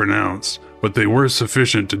very pronounced, but they were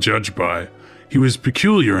sufficient to judge by. He was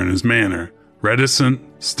peculiar in his manner, reticent,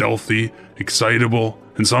 stealthy, excitable,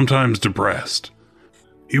 and sometimes depressed.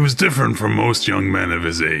 He was different from most young men of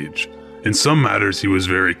his age. In some matters he was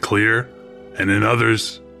very clear, and in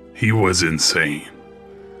others he was insane.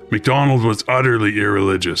 MacDonald was utterly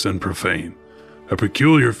irreligious and profane. A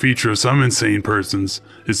peculiar feature of some insane persons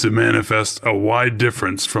is to manifest a wide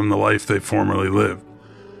difference from the life they formerly lived.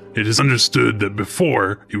 It is understood that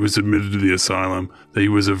before he was admitted to the asylum that he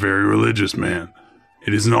was a very religious man.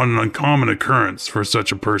 It is not an uncommon occurrence for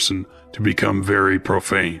such a person to become very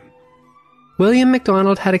profane. William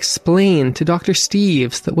MacDonald had explained to Dr.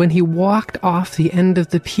 Steeves that when he walked off the end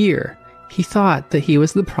of the pier, he thought that he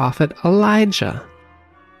was the prophet Elijah.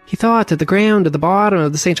 He thought that the ground at the bottom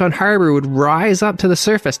of the St. John Harbor would rise up to the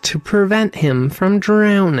surface to prevent him from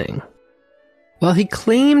drowning. While he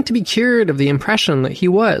claimed to be cured of the impression that he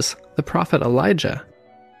was the prophet Elijah,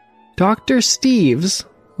 Dr. Steeves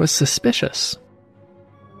was suspicious.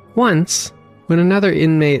 Once, when another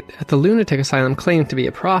inmate at the lunatic asylum claimed to be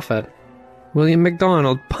a prophet, William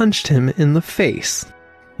MacDonald punched him in the face.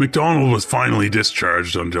 MacDonald was finally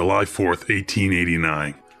discharged on July 4th,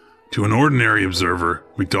 1889. To an ordinary observer,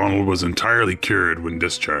 MacDonald was entirely cured when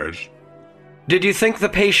discharged. Did you think the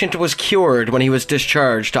patient was cured when he was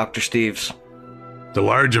discharged, Dr. Steeves? The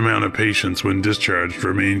large amount of patients when discharged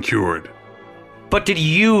remain cured. But did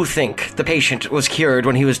you think the patient was cured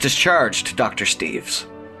when he was discharged, Dr. Steeves?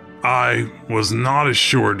 I was not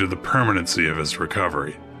assured of the permanency of his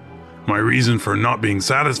recovery. My reason for not being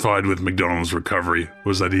satisfied with MacDonald's recovery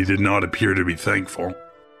was that he did not appear to be thankful.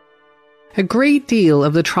 A great deal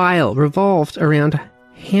of the trial revolved around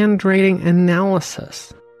handwriting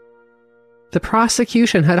analysis. The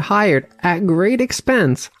prosecution had hired, at great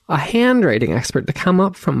expense, a handwriting expert to come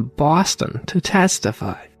up from Boston to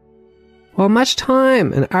testify. While much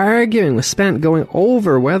time and arguing was spent going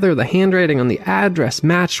over whether the handwriting on the address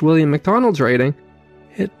matched William MacDonald's writing,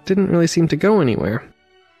 it didn't really seem to go anywhere.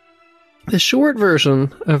 The short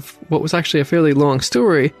version of what was actually a fairly long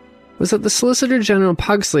story was that the Solicitor General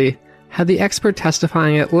Pugsley had the expert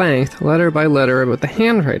testifying at length, letter by letter, about the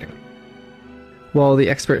handwriting. While the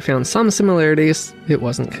expert found some similarities, it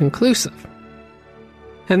wasn't conclusive.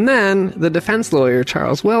 And then, the defense lawyer,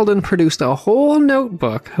 Charles Weldon, produced a whole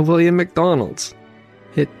notebook of William MacDonald's.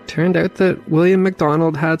 It turned out that William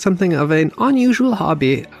MacDonald had something of an unusual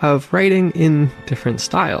hobby of writing in different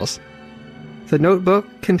styles. The notebook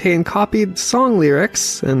contained copied song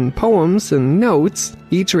lyrics and poems and notes,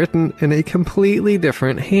 each written in a completely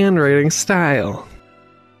different handwriting style.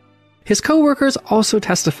 His co-workers also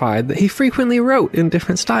testified that he frequently wrote in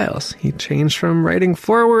different styles. He changed from writing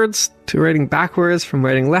forwards to writing backwards, from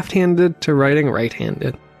writing left-handed to writing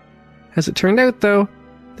right-handed. As it turned out, though,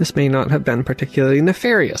 this may not have been particularly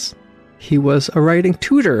nefarious. He was a writing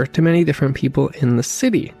tutor to many different people in the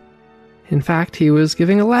city. In fact, he was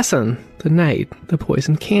giving a lesson the night the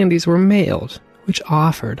poisoned candies were mailed, which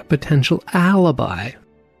offered a potential alibi.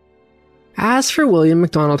 As for William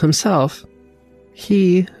MacDonald himself,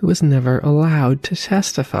 he was never allowed to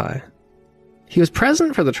testify. He was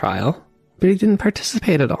present for the trial, but he didn't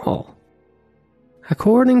participate at all.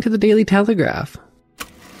 According to the Daily Telegraph,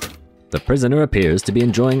 the prisoner appears to be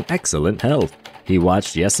enjoying excellent health. He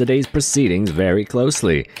watched yesterday's proceedings very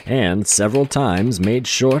closely, and several times made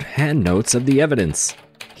short hand notes of the evidence.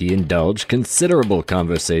 He indulged considerable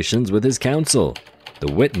conversations with his counsel.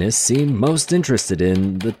 The witness seemed most interested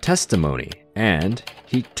in the testimony, and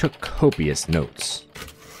he took copious notes.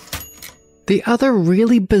 The other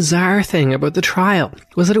really bizarre thing about the trial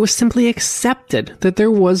was that it was simply accepted that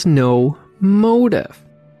there was no motive.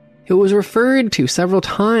 It was referred to several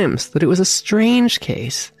times that it was a strange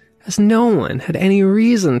case, as no one had any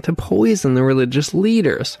reason to poison the religious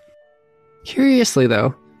leaders. Curiously,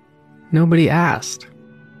 though, nobody asked.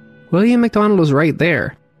 William MacDonald was right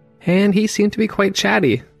there, and he seemed to be quite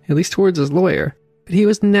chatty, at least towards his lawyer, but he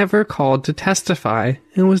was never called to testify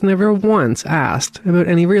and was never once asked about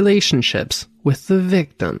any relationships with the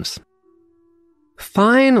victims.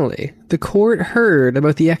 Finally, the court heard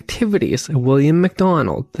about the activities of William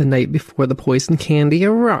MacDonald the night before the poison candy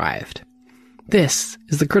arrived. This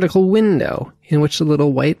is the critical window in which the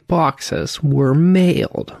little white boxes were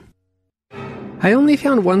mailed. I only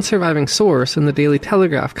found one surviving source in the Daily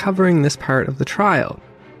Telegraph covering this part of the trial,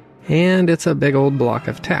 and it's a big old block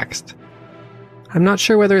of text. I'm not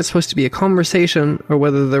sure whether it's supposed to be a conversation or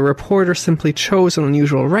whether the reporter simply chose an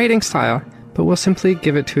unusual writing style, but we'll simply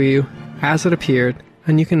give it to you as it appeared,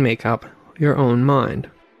 and you can make up your own mind.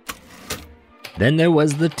 Then there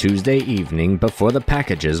was the Tuesday evening before the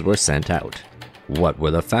packages were sent out. What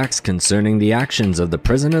were the facts concerning the actions of the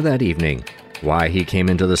prisoner that evening? Why he came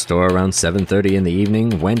into the store around 7:30 in the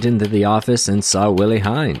evening, went into the office and saw Willie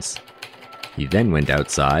Hines. He then went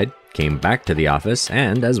outside, came back to the office,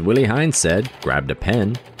 and, as Willie Hines said, grabbed a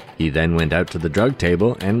pen. He then went out to the drug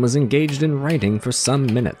table and was engaged in writing for some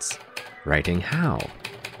minutes. Writing how?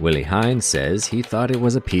 Willie Hines says he thought it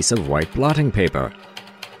was a piece of white blotting paper.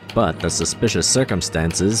 But the suspicious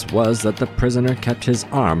circumstances was that the prisoner kept his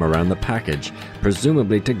arm around the package,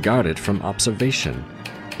 presumably to guard it from observation.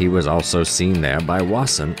 He was also seen there by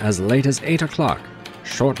Wasson as late as 8 o'clock,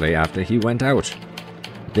 shortly after he went out.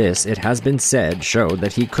 This, it has been said, showed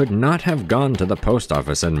that he could not have gone to the post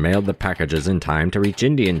office and mailed the packages in time to reach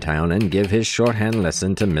Indiantown and give his shorthand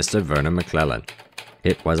lesson to Mr. Vernon McClellan.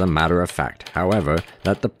 It was a matter of fact, however,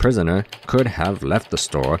 that the prisoner could have left the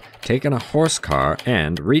store, taken a horse car,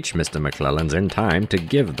 and reached Mr. McClellan's in time to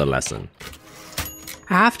give the lesson.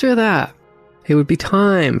 After that, it would be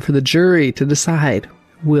time for the jury to decide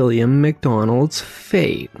William MacDonald's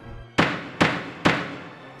fate.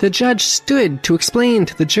 The judge stood to explain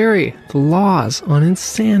to the jury the laws on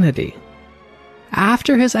insanity.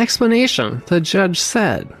 After his explanation, the judge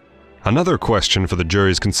said, "Another question for the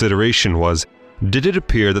jury's consideration was, did it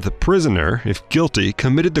appear that the prisoner, if guilty,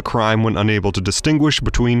 committed the crime when unable to distinguish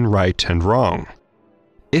between right and wrong?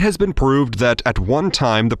 It has been proved that at one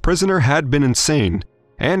time the prisoner had been insane,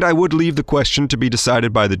 and I would leave the question to be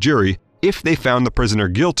decided by the jury if they found the prisoner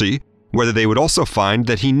guilty, whether they would also find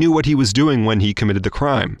that he knew what he was doing when he committed the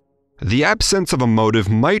crime. The absence of a motive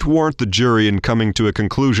might warrant the jury in coming to a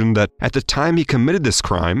conclusion that at the time he committed this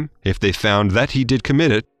crime, if they found that he did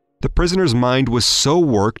commit it, the prisoner's mind was so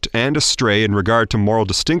worked and astray in regard to moral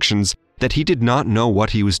distinctions that he did not know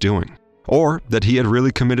what he was doing, or that he had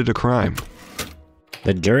really committed a crime."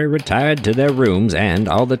 The jury retired to their rooms and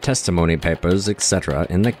all the testimony papers, etc.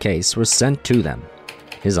 in the case were sent to them.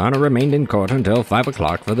 His Honor remained in court until 5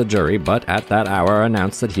 o'clock for the jury, but at that hour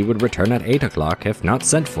announced that he would return at 8 o'clock if not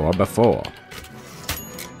sent for before.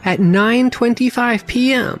 At 9:25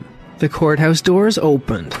 p.m., the courthouse doors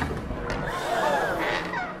opened.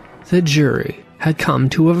 The jury had come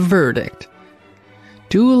to a verdict.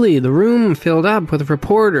 Duly, the room filled up with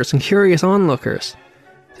reporters and curious onlookers.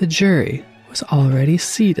 The jury was already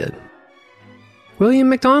seated. William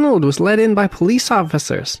MacDonald was led in by police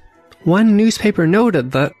officers. One newspaper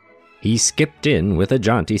noted that he skipped in with a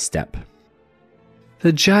jaunty step.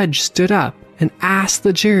 The judge stood up and asked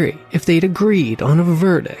the jury if they'd agreed on a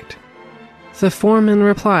verdict. The foreman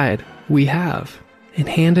replied, "We have," and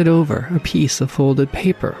handed over a piece of folded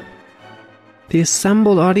paper. The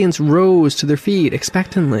assembled audience rose to their feet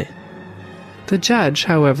expectantly. The judge,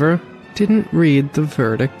 however, didn't read the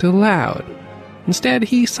verdict aloud. Instead,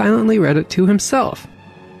 he silently read it to himself.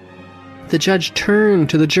 The judge turned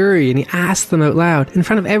to the jury and he asked them out loud, in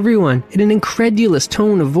front of everyone, in an incredulous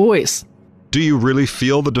tone of voice, "Do you really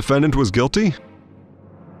feel the defendant was guilty?"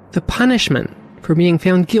 The punishment for being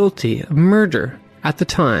found guilty of murder at the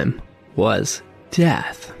time was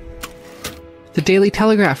death. The Daily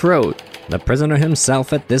Telegraph wrote, "The prisoner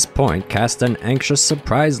himself at this point cast an anxious,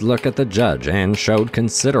 surprised look at the judge and showed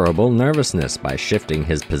considerable nervousness by shifting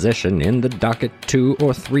his position in the docket 2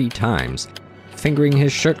 or 3 times, fingering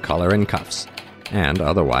his shirt collar and cuffs, and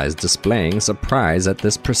otherwise displaying surprise at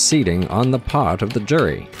this proceeding on the part of the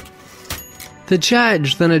jury." The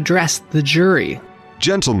judge then addressed the jury.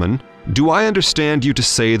 "Gentlemen, do I understand you to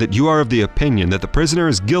say that you are of the opinion that the prisoner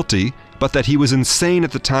is guilty, but that he was insane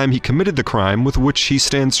at the time he committed the crime with which he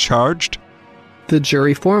stands charged?" The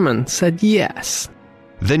jury foreman said yes.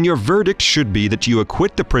 "Then your verdict should be that you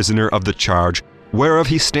acquit the prisoner of the charge whereof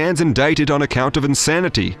he stands indicted on account of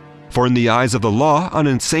insanity, for in the eyes of the law, an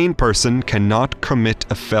insane person cannot commit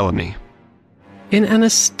a felony." In an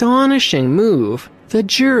astonishing move, the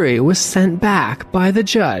jury was sent back by the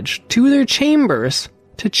judge to their chambers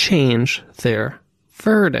to change their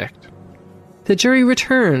verdict. The jury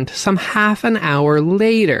returned some half an hour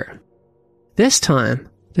later. This time,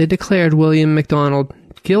 they declared William MacDonald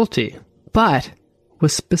guilty, but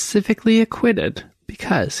was specifically acquitted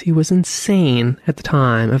because he was insane at the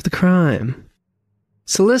time of the crime.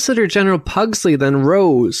 Solicitor General Pugsley then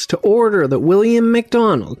rose to order that William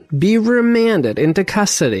MacDonald be remanded into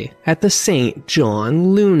custody at the St. John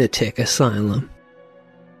Lunatic Asylum.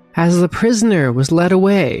 As the prisoner was led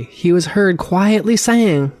away, he was heard quietly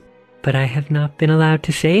saying, "But I have not been allowed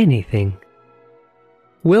to say anything."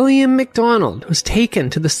 William MacDonald was taken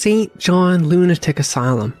to the St. John Lunatic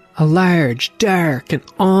Asylum, a large, dark, and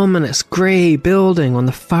ominous gray building on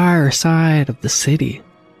the far side of the city.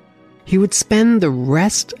 He would spend the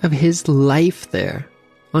rest of his life there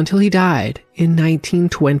until he died in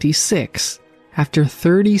 1926, after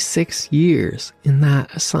 36 years in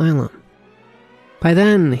that asylum. By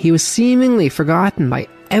then, he was seemingly forgotten by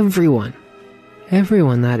everyone.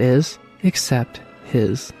 Everyone, that is, except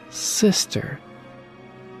his sister.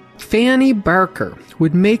 Fanny Barker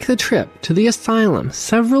would make the trip to the asylum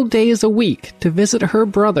several days a week to visit her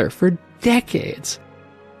brother for decades.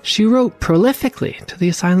 She wrote prolifically to the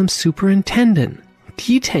asylum superintendent,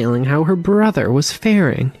 detailing how her brother was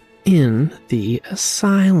faring in the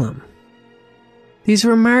asylum. These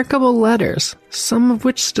remarkable letters, some of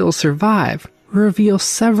which still survive, reveal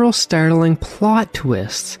several startling plot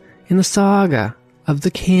twists in the saga of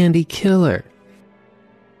the candy killer.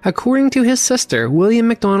 According to his sister, William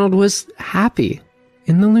MacDonald was happy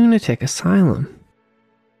in the lunatic asylum.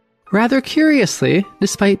 Rather curiously,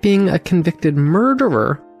 despite being a convicted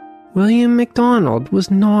murderer, William MacDonald was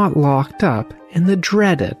not locked up in the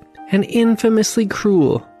dreaded and infamously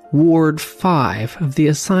cruel Ward 5 of the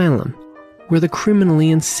asylum, where the criminally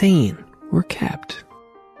insane were kept.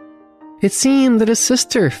 It seemed that his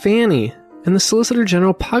sister, Fanny, and the Solicitor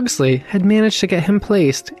General Pugsley had managed to get him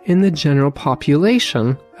placed in the general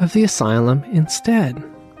population of the asylum instead.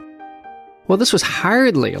 While this was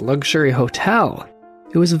hardly a luxury hotel,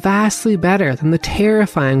 it was vastly better than the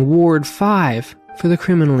terrifying Ward 5 for the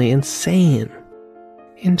criminally insane.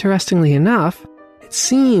 Interestingly enough, it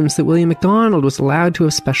seems that William MacDonald was allowed to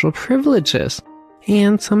have special privileges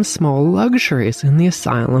and some small luxuries in the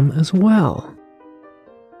asylum as well.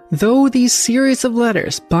 Though these series of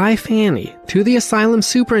letters by Fanny to the asylum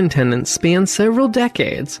superintendent span several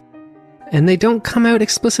decades, and they don't come out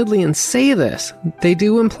explicitly and say this, they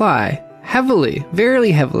do imply,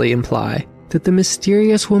 very heavily imply, that the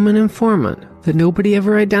mysterious woman informant that nobody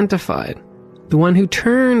ever identified, the one who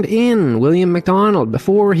turned in William MacDonald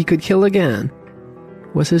before he could kill again,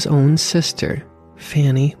 was his own sister,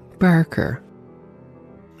 Fanny Barker.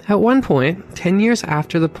 At one point, 10 years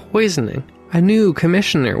after the poisoning, a new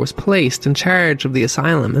commissioner was placed in charge of the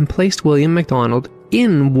asylum and placed William MacDonald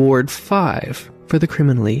in Ward 5 for the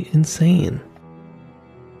criminally insane.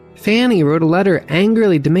 Fanny wrote a letter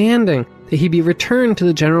angrily demanding that he be returned to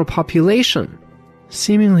the general population,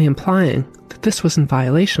 seemingly implying that this was in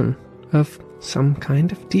violation of some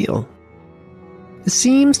kind of deal. This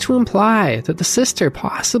seems to imply that the sister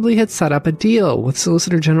possibly had set up a deal with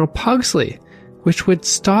Solicitor General Pugsley, which would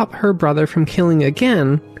stop her brother from killing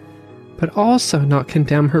again, but also not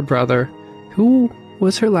condemn her brother, who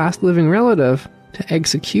was her last living relative, to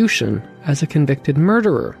execution as a convicted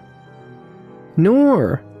murderer.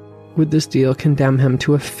 Nor would this deal condemn him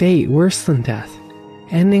to a fate worse than death,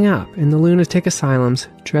 ending up in the lunatic asylum's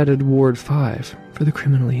dreaded Ward 5 for the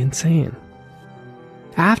criminally insane.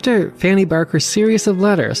 After Fanny Barker's series of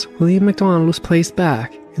letters, William MacDonald was placed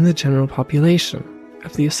back in the general population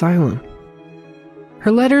of the asylum.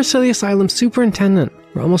 Her letters to the asylum superintendent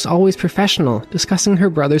were almost always professional, discussing her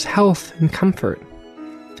brother's health and comfort.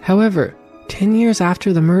 However, 10 years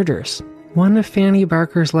after the murders, one of Fanny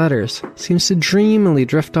Barker's letters seems to dreamily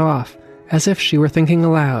drift off, as if she were thinking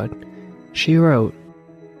aloud. She wrote,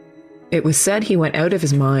 "It was said he went out of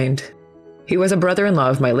his mind. He was a brother-in-law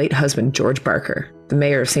of my late husband, George Barker, the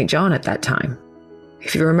mayor of St. John at that time.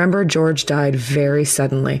 If you remember, George died very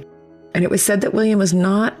suddenly, and it was said that William was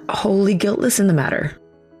not wholly guiltless in the matter.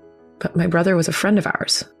 But my brother was a friend of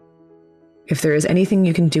ours. If there is anything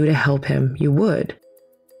you can do to help him, you would.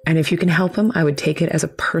 And if you can help him, I would take it as a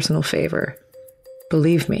personal favor.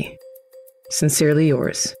 Believe me, sincerely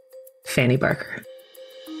yours, Fanny Barker."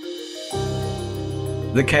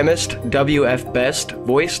 The Chemist, W.F. Best,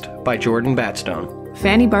 voiced by Jordan Batstone.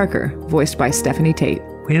 Fanny Barker, voiced by Stephanie Tate.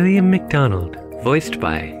 William MacDonald, voiced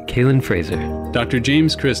by Kaylin Fraser. Dr.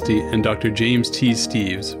 James Christie and Dr. James T.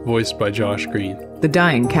 Steeves, voiced by Josh Green. The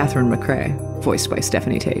dying Catherine McCrae, voiced by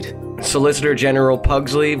Stephanie Tate. Solicitor General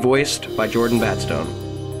Pugsley, voiced by Jordan Batstone.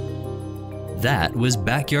 That was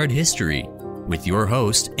Backyard History with your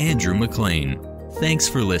host, Andrew McLean. Thanks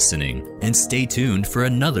for listening, and stay tuned for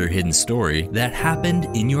another hidden story that happened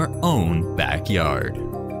in your own backyard.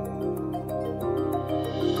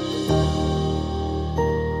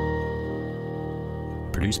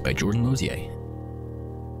 Produced by Jordan Lozier.